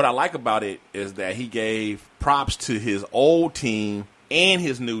well. What I like about it is that he gave props to his old team and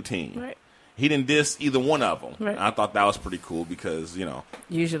his new team. Right. He didn't diss either one of them. Right. I thought that was pretty cool because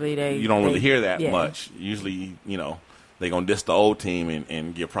usually you don't really hear that much. Usually they're going to diss the old team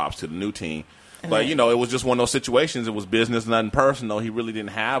and give props to the new team. But, it was just one of those situations. It was business, nothing personal. He really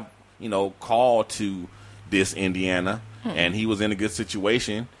didn't have, call to diss Indiana. And he was in a good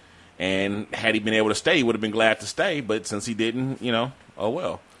situation. And had he been able to stay, he would have been glad to stay. But since he didn't, oh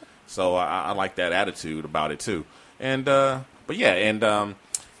well. So I like that attitude about it, too. And, what was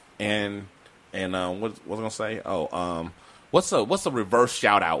I going to say? What's a reverse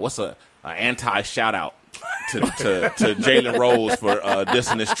shout-out? What's a anti-shout-out? to Jalen Rose for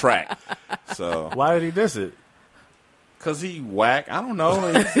dissing this track. So why did he diss it? Because he whack. I don't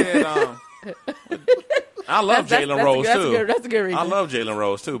know. He said, I love Jalen Rose too. That's a good reason. I love Jalen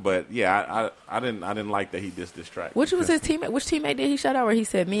Rose too, but yeah, I didn't like that he dissed this track. Which was his teammate? Which teammate did he shout out? Where he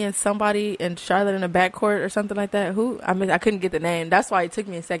said me and somebody and Charlotte in the backcourt or something like that. Who? I mean, I couldn't get the name. That's why it took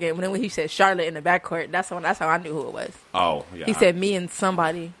me a second. When he said Charlotte in the backcourt, that's how I knew who it was. Oh yeah. He said me and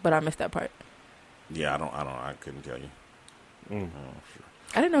somebody, but I missed that part. Yeah, I couldn't tell you. Sure.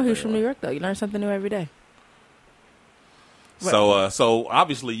 I didn't know he was from New York though. You learn something new every day. So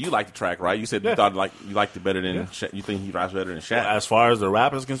obviously you like the track, right? You said you thought you liked it better than you think he raps better than Shaq. As far as the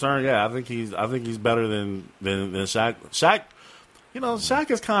rap is concerned, yeah, I think he's better than Shaq. Shaq,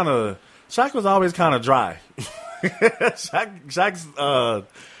 Shaq was always kind of dry. Shaq's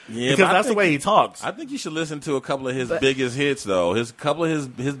because that's the way he talks. I think you should listen to a couple of his biggest hits though. His couple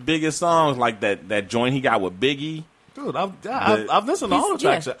of his biggest songs, like that joint he got with Biggie. Dude, I've listened to all the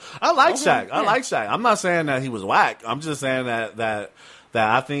tracks. Yeah. I like Shaq. I like Shaq. I'm not saying that he was whack. I'm just saying that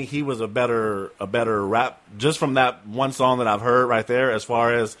I think he was a better rap just from that one song that I've heard right there. As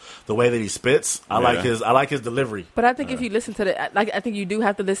far as the way that he spits, I like his delivery. But I think if you listen to I think you do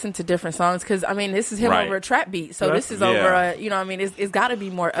have to listen to different songs because I mean this is him over a trap beat, so this is over a it's got to be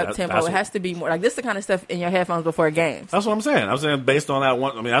more up tempo. It has to be more like this is the kind of stuff in your headphones before games. That's what I'm saying. I'm saying based on that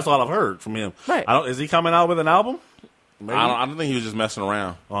one. I mean that's all I've heard from him. Right? Is he coming out with an album? Maybe? I don't think he was just messing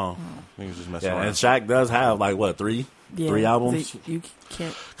around. Oh, I think he was just messing around. And Shaq does have like what three albums? You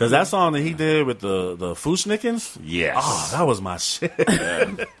can't because that song that he did with the Fushnikins. Yes. Oh, that was my shit.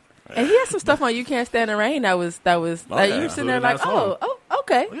 Yeah. And he had some stuff on "You Can't Stand the Rain." That was like you were sitting there like,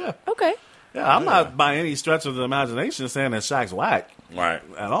 okay, okay. Yeah, I'm not by any stretch of the imagination saying that Shaq's whack, right?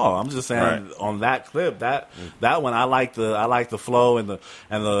 At all. I'm just saying on that clip that one I like the flow and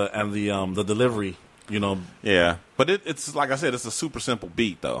the delivery. Yeah, but it's like I said, it's a super simple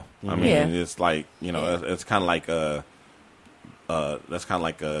beat though. I mean, it's like it's kind of like that's kind of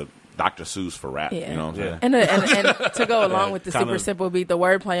like a Dr. Seuss for rap. Yeah. You know what I'm saying? And to go along with the super simple beat, the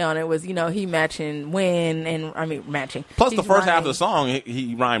wordplay on it was he matching when and I mean matching. Plus the first half of the song,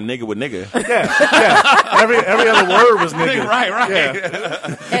 he rhymed nigga with nigga. Yeah. Every other word was nigga. Right.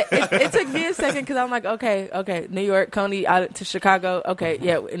 Yeah. It took me a second because I'm like, okay, New York, Coney, out to Chicago. Okay,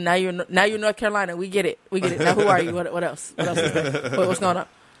 yeah. Now you're North Carolina. We get it. Now who are you? What else? What else is there? What's going on?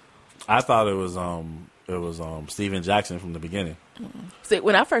 I thought it was Steven Jackson from the beginning. See,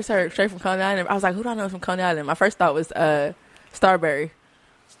 when I first heard Straight from Coney Island, I was like, who do I know from Coney Island? My first thought was Starberry.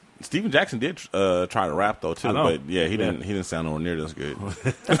 Steven Jackson did try to rap though too, but he didn't sound nowhere near this good.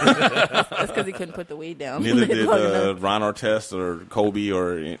 That's because he couldn't put the weed down. Neither did Ron Artest or Kobe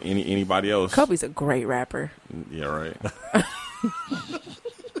or anybody else. Kobe's a great rapper. Yeah, right.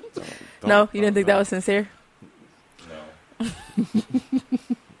 No, you didn't think that was sincere? No.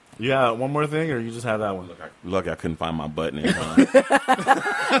 Yeah, one more thing, or you just have that one? Look, I couldn't find my button in time.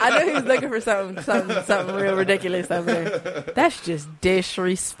 I knew he was looking for something real ridiculous over there. That's just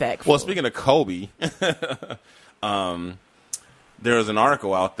disrespectful. Well, speaking of Kobe, there is an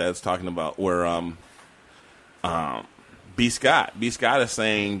article out that's talking about where B. Scott is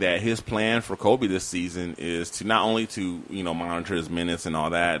saying that his plan for Kobe this season is to not only to monitor his minutes and all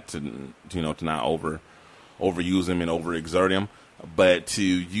that to not overuse him and overexert him, but to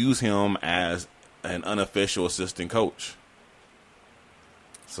use him as an unofficial assistant coach.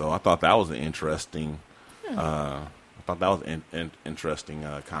 So I thought that was an interesting. Interesting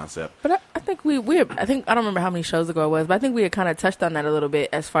concept. But I think I don't remember how many shows ago it was, but I think we had kind of touched on that a little bit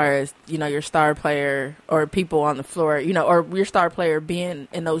as far as your star player or people on the floor, or your star player being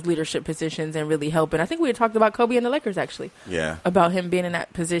in those leadership positions and really helping. I think we had talked about Kobe and the Lakers actually. Yeah. About him being in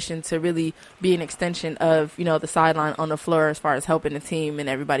that position to really be an extension of the sideline on the floor as far as helping the team and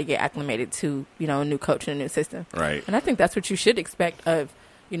everybody get acclimated to a new coach and a new system. Right. And I think that's what you should expect of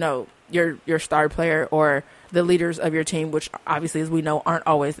your star player or the leaders of your team, which obviously, as we know, aren't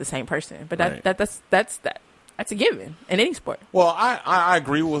always the same person. But that's a given in any sport. Well, I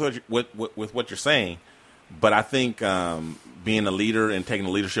agree with what you're saying, but I think being a leader and taking a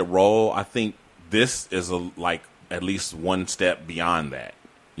leadership role, I think this is at least one step beyond that.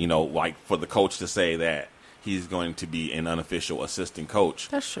 Like for the coach to say that he's going to be an unofficial assistant coach.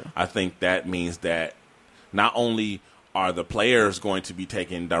 That's true. I think that means that not only are the players going to be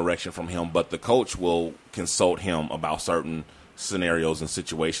taking direction from him, but the coach will consult him about certain scenarios and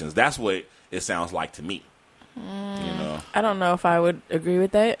situations. That's what it sounds like to me. I don't know if I would agree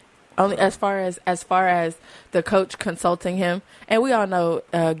with that. Only as far as the coach consulting him, and we all know,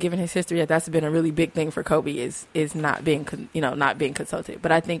 given his history, that's been a really big thing for Kobe is not being consulted.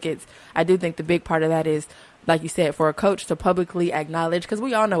 But I do think the big part of that is like you said, for a coach to publicly acknowledge, because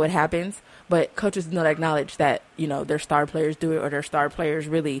we all know it happens, but coaches don't acknowledge that, their star players do it, or their star players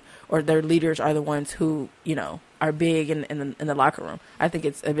really, or their leaders are the ones who, are big in the locker room. I think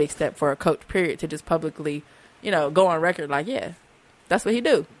it's a big step for a coach, period, to just publicly, go on record like, yeah, that's what he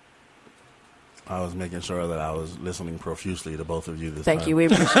do. I was making sure that I was listening profusely to both of you this Thank time. you. We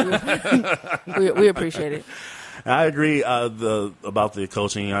appreciate it. we appreciate it. I agree about the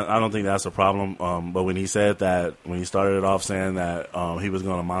coaching. I don't think that's a problem. But when he said that, when he started it off saying that he was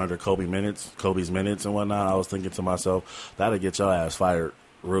going to monitor Kobe's minutes and whatnot, I was thinking to myself, that'll get your ass fired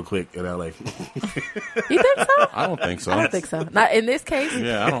real quick in LA. You think so? I don't think so. I don't think so. Not in this case.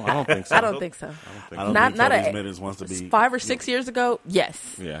 Yeah, I don't think so. I don't think so. I don't think Kobe's minutes wants to be 5 or 6 years ago. Yes.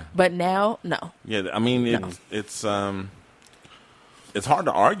 Yeah. But now, no. Yeah, I mean it's hard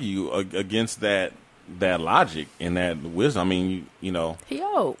to argue against that logic and that wisdom. I mean, he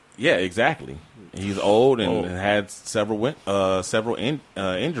old. Yeah, exactly. He's old and had several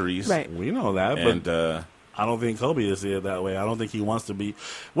injuries. Right. We know that, but I don't think Kobe is it that way. I don't think he wants to be.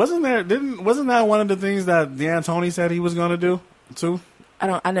 Wasn't that one of the things that D'Antoni said he was going to do too?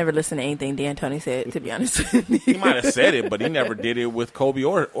 I never listened to anything D'Antoni said, to be honest with you. He might have said it, but he never did it with Kobe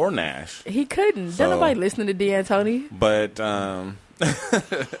or Nash. He couldn't. Don't nobody listening to D'Antoni. But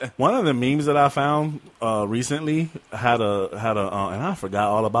one of the memes that I found recently had a and I forgot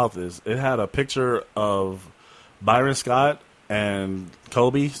all about this. It had a picture of Byron Scott and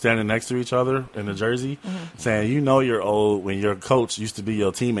Kobe standing next to each other in the jersey, saying, you're old when your coach used to be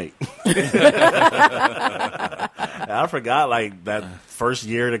your teammate. I forgot, like, that first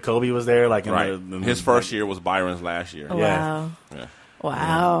year that Kobe was there. Like, his first year was Byron's last year. Oh, yeah. Wow.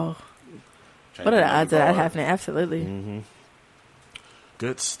 Wow. Yeah. What are the odds of that happening? Absolutely. Mm-hmm.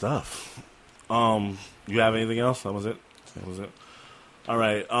 Good stuff. You have anything else? That was it? All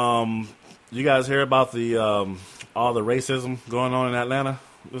right. You guys hear about the all the racism going on in Atlanta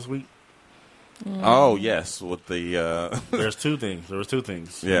this week? Oh yes, with the There's two things. There was two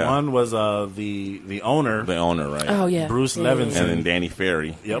things. Yeah. One was the owner. The owner, right? Oh yeah. Bruce Levinson. And then Danny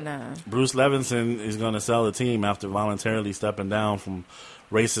Ferry. Yep. Bruce Levinson is going to sell the team after voluntarily stepping down from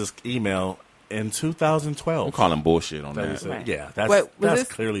racist email in 2012. I'm calling bullshit on that. Right. Yeah, that's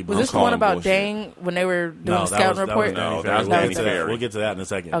clearly bullshit. Was this the one about Dang when they were doing scouting report? That was Danny Ferry. We'll get to that in a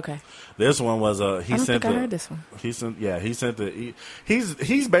second. Okay. This one was I heard this one. He sent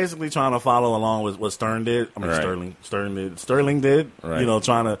he's basically trying to follow along with what Stern did. I mean Right. Sterling did. Right.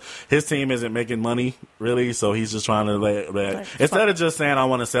 Trying to, his team isn't making money really, so he's just trying to instead of just saying I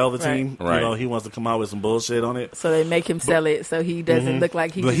want to sell the team, he wants to come out with some bullshit on it. So they make him sell it so he doesn't look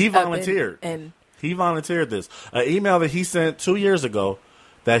like he's. But he volunteered. He volunteered this. An email that he sent 2 years ago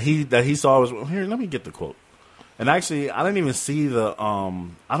that he saw was here. Let me get the quote. And actually, I didn't even see the.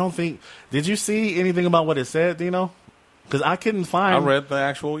 I don't think. Did you see anything about what it said, Dino? Because I couldn't find. I read the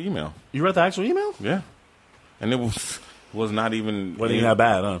actual email. You read the actual email? Yeah, and it was not even. Wasn't even that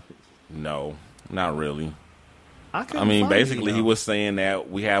bad, huh? No, not really. I mean, basically, he was saying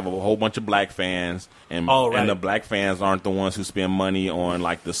that we have a whole bunch of black fans, and the black fans aren't the ones who spend money on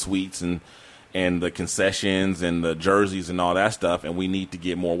like the suites and the concessions and the jerseys and all that stuff, and we need to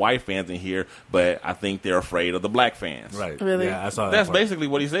get more white fans in here, but I think they're afraid of the black fans. Right. Really? Yeah, I saw that. That's basically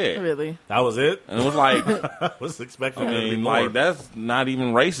what he said. Really? That was it? And it was like... I was expecting it to be more. Like, that's not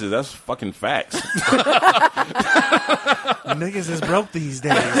even racist. That's fucking facts. Niggas is broke these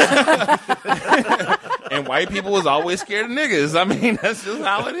days. And white people is always scared of niggas. I mean, that's just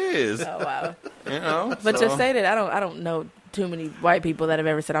how it is. Oh, wow. But just say that I don't know too many white people that have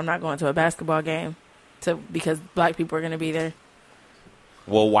ever said I'm not going to a basketball game because black people are going to be there.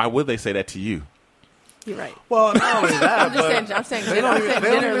 Well, why would they say that to you? You're right. Well, not only that, I'm saying they don't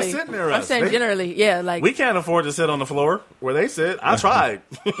even sit near us. I'm saying generally, yeah. Like we can't afford to sit on the floor where they sit. I tried.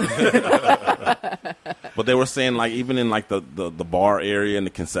 But they were saying, like, even in like the bar area and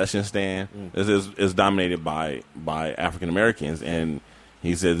the concession stand is dominated by African Americans, and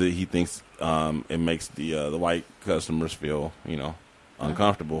he says that he thinks it makes the white customers feel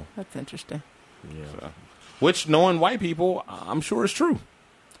uncomfortable. That's interesting. Yeah. So, which, knowing white people, I'm sure is true.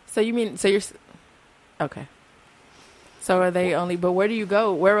 So you mean you're okay? So are they only? But where do you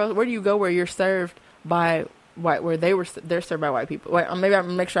go? Where do you go where you're served by white? Where they're served by white people? Wait, maybe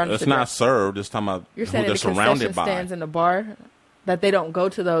I'm make sure I understand. It's not served. It's talking about you're saying who they're surrounded by. Stands in the bar that they don't go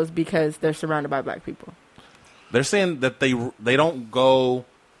to those because they're surrounded by black people. They're saying that they don't go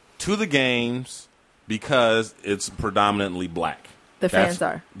to the games because it's predominantly black. Fans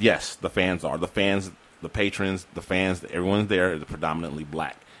are. Yes, the fans are. The fans, the patrons, everyone's there is predominantly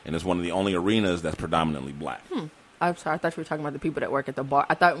black. And it's one of the only arenas that's predominantly black. I'm sorry. I thought you were talking about the people that work at the bar.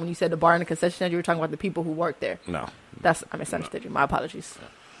 I thought when you said the bar and the concession stand, you were talking about the people who work there. No. I misunderstood you. My apologies.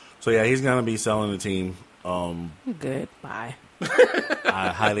 So, yeah, he's going to be selling the team. Good. Bye. I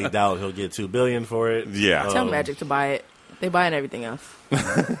highly doubt he'll get $2 billion for it. Yeah. Tell Magic to buy it. They buying everything else.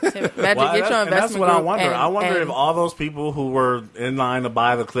 Magic, get your investment. That's what I group wonder. I wonder and if all those people who were in line to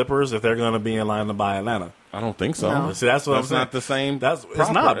buy the Clippers, if they're going to be in line to buy Atlanta. I don't think so. No. See, that's what I'm saying. Not the same. It's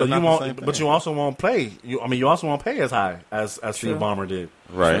not. But you won't. But you also won't play. You also won't pay as high as Steve Ballmer did.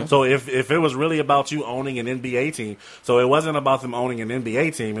 Right. So if it was really about you owning an NBA team, so it wasn't about them owning an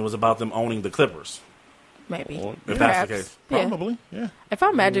NBA team. It was about them owning the Clippers. Maybe. If that's the case, probably. Yeah. If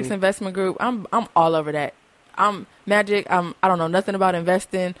I'm Magic's investment group, I'm all over that. I'm Magic. I don't know nothing about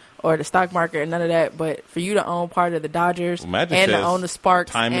investing or the stock market or none of that. But for you to own part of the Dodgers and to own the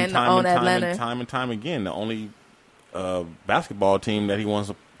Sparks and to own Atlanta, time and time again, the only basketball team that he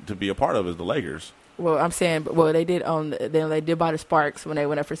wants to be a part of is the Lakers. Well, I'm saying, they did own. They did buy the Sparks when they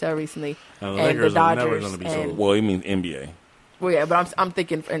went up for sale recently, and the Dodgers. Never going to be sold. Well, he means NBA. Well, yeah, but I'm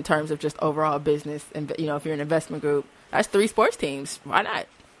thinking in terms of just overall business, and if you're an investment group, that's 3 sports teams. Why not?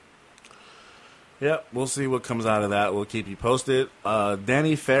 Yep, we'll see what comes out of that. We'll keep you posted.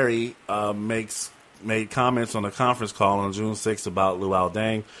 Danny Ferry made comments on a conference call on June 6th about Luol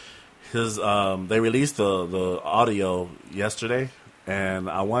Deng. They released the audio yesterday, and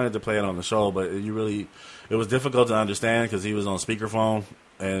I wanted to play it on the show, but it was difficult to understand because he was on speakerphone,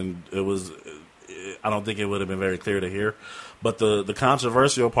 and I don't think it would have been very clear to hear. But the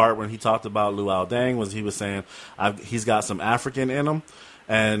controversial part when he talked about Luol Deng was he was saying he's got some African in him.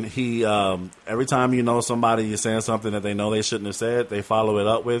 And he, every time somebody is saying something that they know they shouldn't have said, they follow it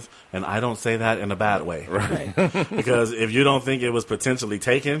up with, and I don't say that in a bad way. Right. Because if you don't think it was could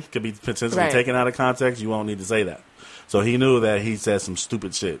be potentially taken out of context, you won't need to say that. So he knew that he said some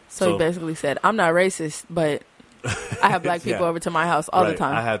stupid shit. So he basically said, I'm not racist, but I have black people over to my house all the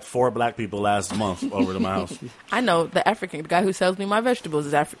time. I had 4 black people last month over to my house. I know the guy who sells me my vegetables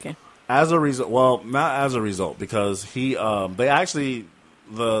is African. As a result, well, not as a result, because they actually...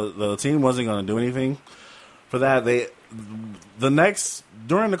 The team wasn't going to do anything for that.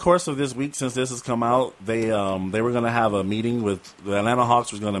 During the course of this week, since this has come out, they were going to have a meeting with the Atlanta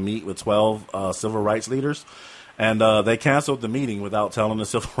Hawks was going to meet with 12 civil rights leaders, and they canceled the meeting without telling the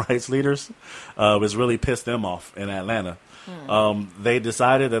civil rights leaders. Which really pissed them off in Atlanta. They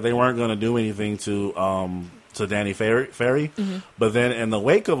decided that they weren't going to do anything to Danny Ferry, but then in the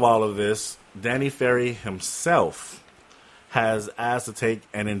wake of all of this, Danny Ferry himself has asked to take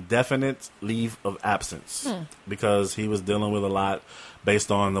an indefinite leave of absence because he was dealing with a lot based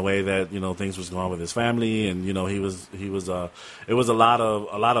on the way that things was going with his family, and it was a lot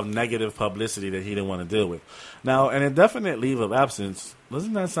of negative publicity that he didn't want to deal with. Now, an indefinite leave of absence,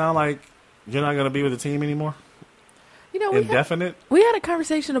 doesn't that sound like you're not going to be with the team anymore? Indefinite. We had a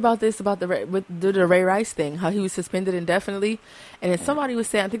conversation about this with the Ray Rice thing, how he was suspended indefinitely, and then somebody was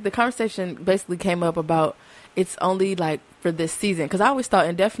saying, I think the conversation basically came up about it's only like for this season, because I always thought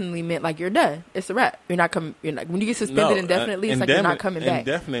indefinitely meant like you're done, it's a wrap. You're not when you get suspended indefinitely, it's like you're not coming back.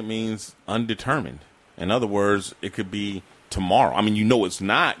 Indefinite means undetermined. In other words, it could be tomorrow. I mean, it's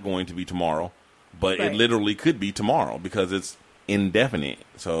not going to be tomorrow, but it literally could be tomorrow because it's indefinite.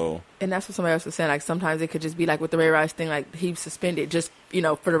 So, and that's what somebody else was saying. Like sometimes it could just be like with the Ray Rice thing, like he's suspended just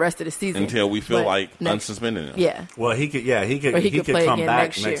for the rest of the season until we feel like unsuspending him. Yeah. Well, he could come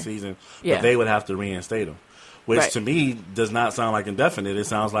back next season, but they would have to reinstate him. Which to me does not sound like indefinite. It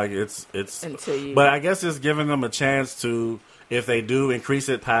sounds like it's. But I guess it's giving them a chance to, if they do increase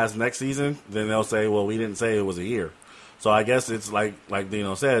it past next season, then they'll say, well, we didn't say it was a year. So I guess it's like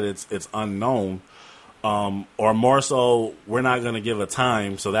Dino said, it's unknown, or more so, we're not going to give a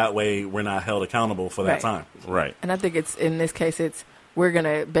time, so that way we're not held accountable for that time. Right. And I think in this case, we're going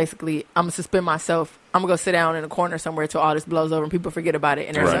to basically, I'm going to suspend myself. I'm going to go sit down in a corner somewhere till all this blows over and people forget about it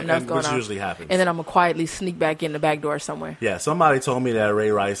and there's something else going on. Which usually happens. And then I'm going to quietly sneak back in the back door somewhere. Yeah, somebody told me that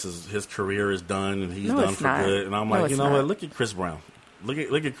Ray Rice, his career is done and he's done for good. And I'm like, you know what? Look at Chris Brown. Look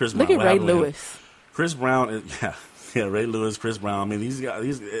at Chris Brown. Look at Ray Lewis. Chris Brown, Ray Lewis, Chris Brown. I mean,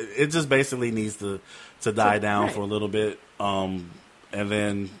 it just basically needs to die down for a little bit. And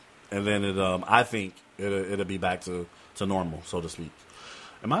then I think it'll be back to normal, so to speak.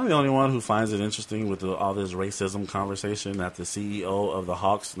 Am I the only one who finds it interesting with all this racism conversation that the CEO of the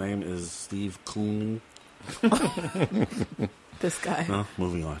Hawks' name is Steve Kooning? This guy. No,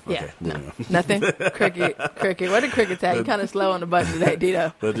 moving on. Yeah, okay, moving on. Nothing. Cricket. What a cricket tag. You're kind of slow on the button today,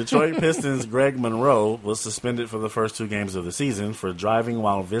 Dito. The Detroit Pistons' Greg Monroe was suspended for the first 2 games of the season for driving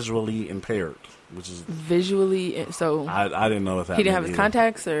while visually impaired, which is visually. So I didn't know if that he didn't have his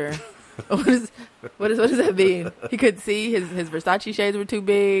contacts or. What does that mean? He couldn't see, his Versace shades were too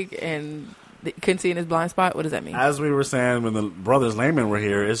big, and he couldn't see in his blind spot? What does that mean? As we were saying when the brothers Layman were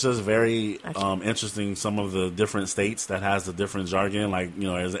here, it's just very interesting, some of the different states that has the different jargon. Like,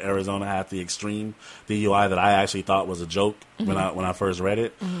 as Arizona had the extreme DUI that I actually thought was a joke when I first read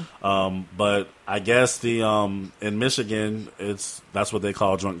it. But I guess in Michigan, that's what they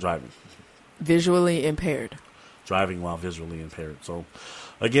call drunk driving. Visually impaired. Driving while visually impaired. So,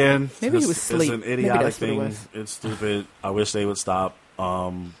 again, maybe he was asleep. It's an idiotic thing. It's stupid. I wish they would stop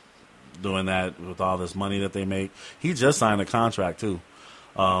doing that with all this money that they make. He just signed a contract, too.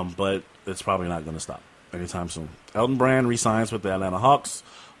 But it's probably not going to stop anytime soon. Elton Brand re-signs with the Atlanta Hawks.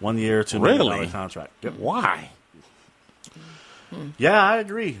 1 year, $2 million contract. Yep. Why? Yeah, I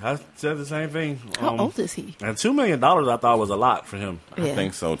agree. I said the same thing. How old is he? And $2 million I thought was a lot for him. I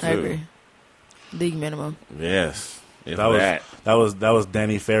think so, too. I agree. League minimum. Yes. That was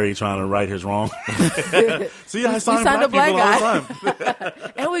Danny Ferry trying to right his wrong. See, I signed a black guy, all the time.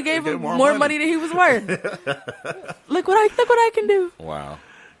 and we gave him more money than he was worth. Look what I can do. Wow.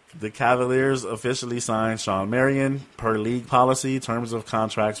 The Cavaliers officially signed Sean Marion. Per league policy, terms of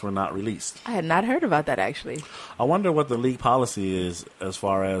contracts were not released. I had not heard about that, actually. I wonder what the league policy is as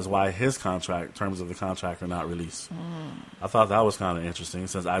far as why his terms of the contract are not released. I thought that was kind of interesting,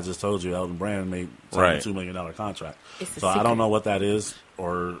 since I just told you Elton Brand made a $2 million contract. So I don't know what that is,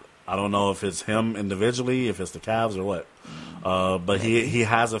 or I don't know if it's him individually, if it's the Cavs or what. But he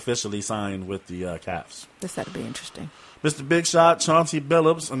has officially signed with the Cavs. This ought to be interesting. Mr. Big Shot, Chauncey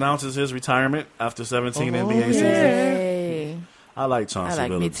Billups, announces his retirement after 17 NBA seasons. I like Chauncey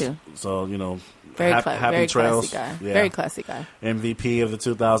Billups. Me too. So, happy trails. Classy guy. Yeah. Very classy guy. MVP of the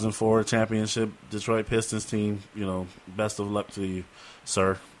 2004 championship Detroit Pistons team. Best of luck to you,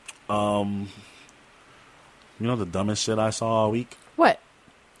 sir. The dumbest shit I saw all week? What?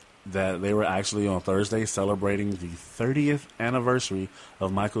 That they were actually on Thursday celebrating the 30th anniversary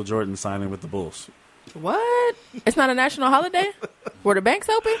of Michael Jordan signing with the Bulls. What? It's not a national holiday? Were the banks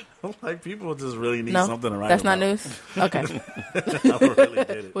open? Like, people just really need something to write that's about. Not news? Okay. I really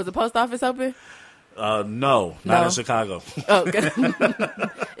did it. Was the post office open? No, not in Chicago. Oh, good.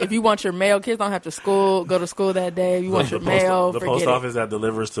 If you want your mail, kids don't have to go to school that day. If you want your mail, the post office that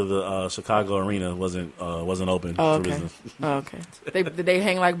delivers to the Chicago arena wasn't open for business. Oh, okay. Did they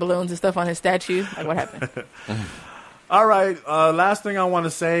hang like balloons and stuff on his statue? Like, what happened? All right. Last thing I want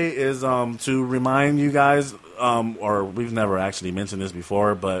to say is to remind you guys, or we've never actually mentioned this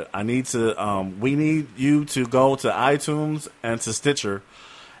before, but we need you to go to iTunes and to Stitcher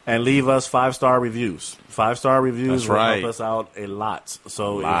and leave us 5-star reviews. 5-star reviews will help us out a lot.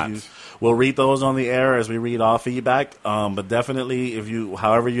 So we'll read those on the air as we read all feedback. But definitely,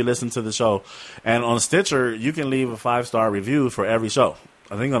 however you listen to the show, and on Stitcher, you can leave a 5-star review for every show.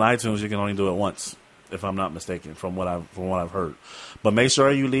 I think on iTunes you can only do it once, if I'm not mistaken, from what I've heard. But make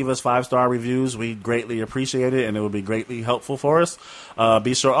sure you leave us 5-star reviews. We greatly appreciate it, and it would be greatly helpful for us.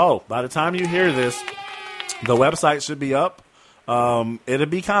 Be sure. By the time you hear this, the website should be up. It'll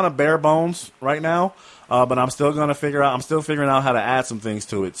be kind of bare bones right now, but I'm still figuring out how to add some things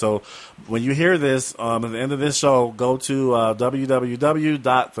to it. So when you hear this, at the end of this show, go to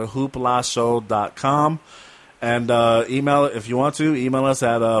www.thehooplashow.com and email if you want to. Email us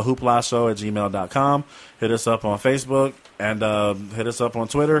at hooplashow@gmail.com. Hit us up on Facebook and hit us up on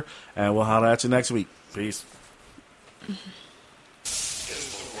Twitter, and we'll holler at you next week. Peace.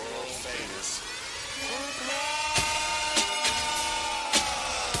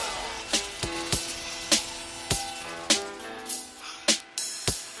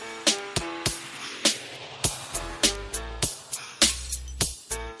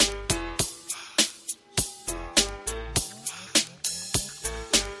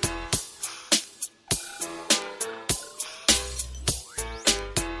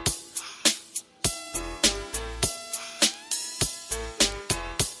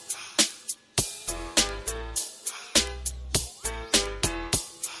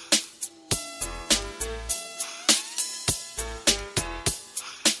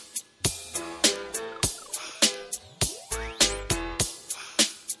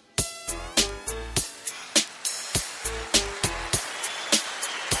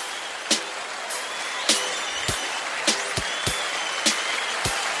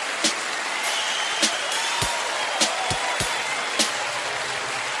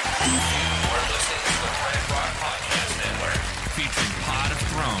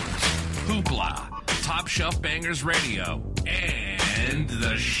 HoopLA, Top Shelf Bangers Radio, and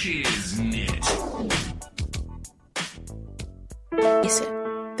the Shiznit. Face it,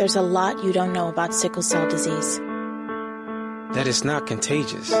 there's a lot you don't know about sickle cell disease. That it's not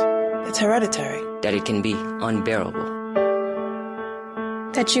contagious. it's hereditary. That it can be unbearable.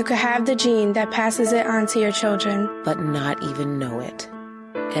 That you could have the gene that passes it on to your children, but not even know it.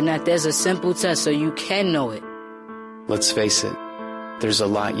 And that there's a simple test so you can know it. Let's face it, there's a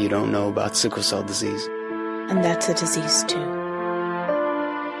lot you don't know about sickle cell disease. And that's a disease too.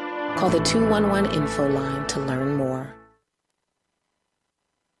 Call the 211 info line to learn more.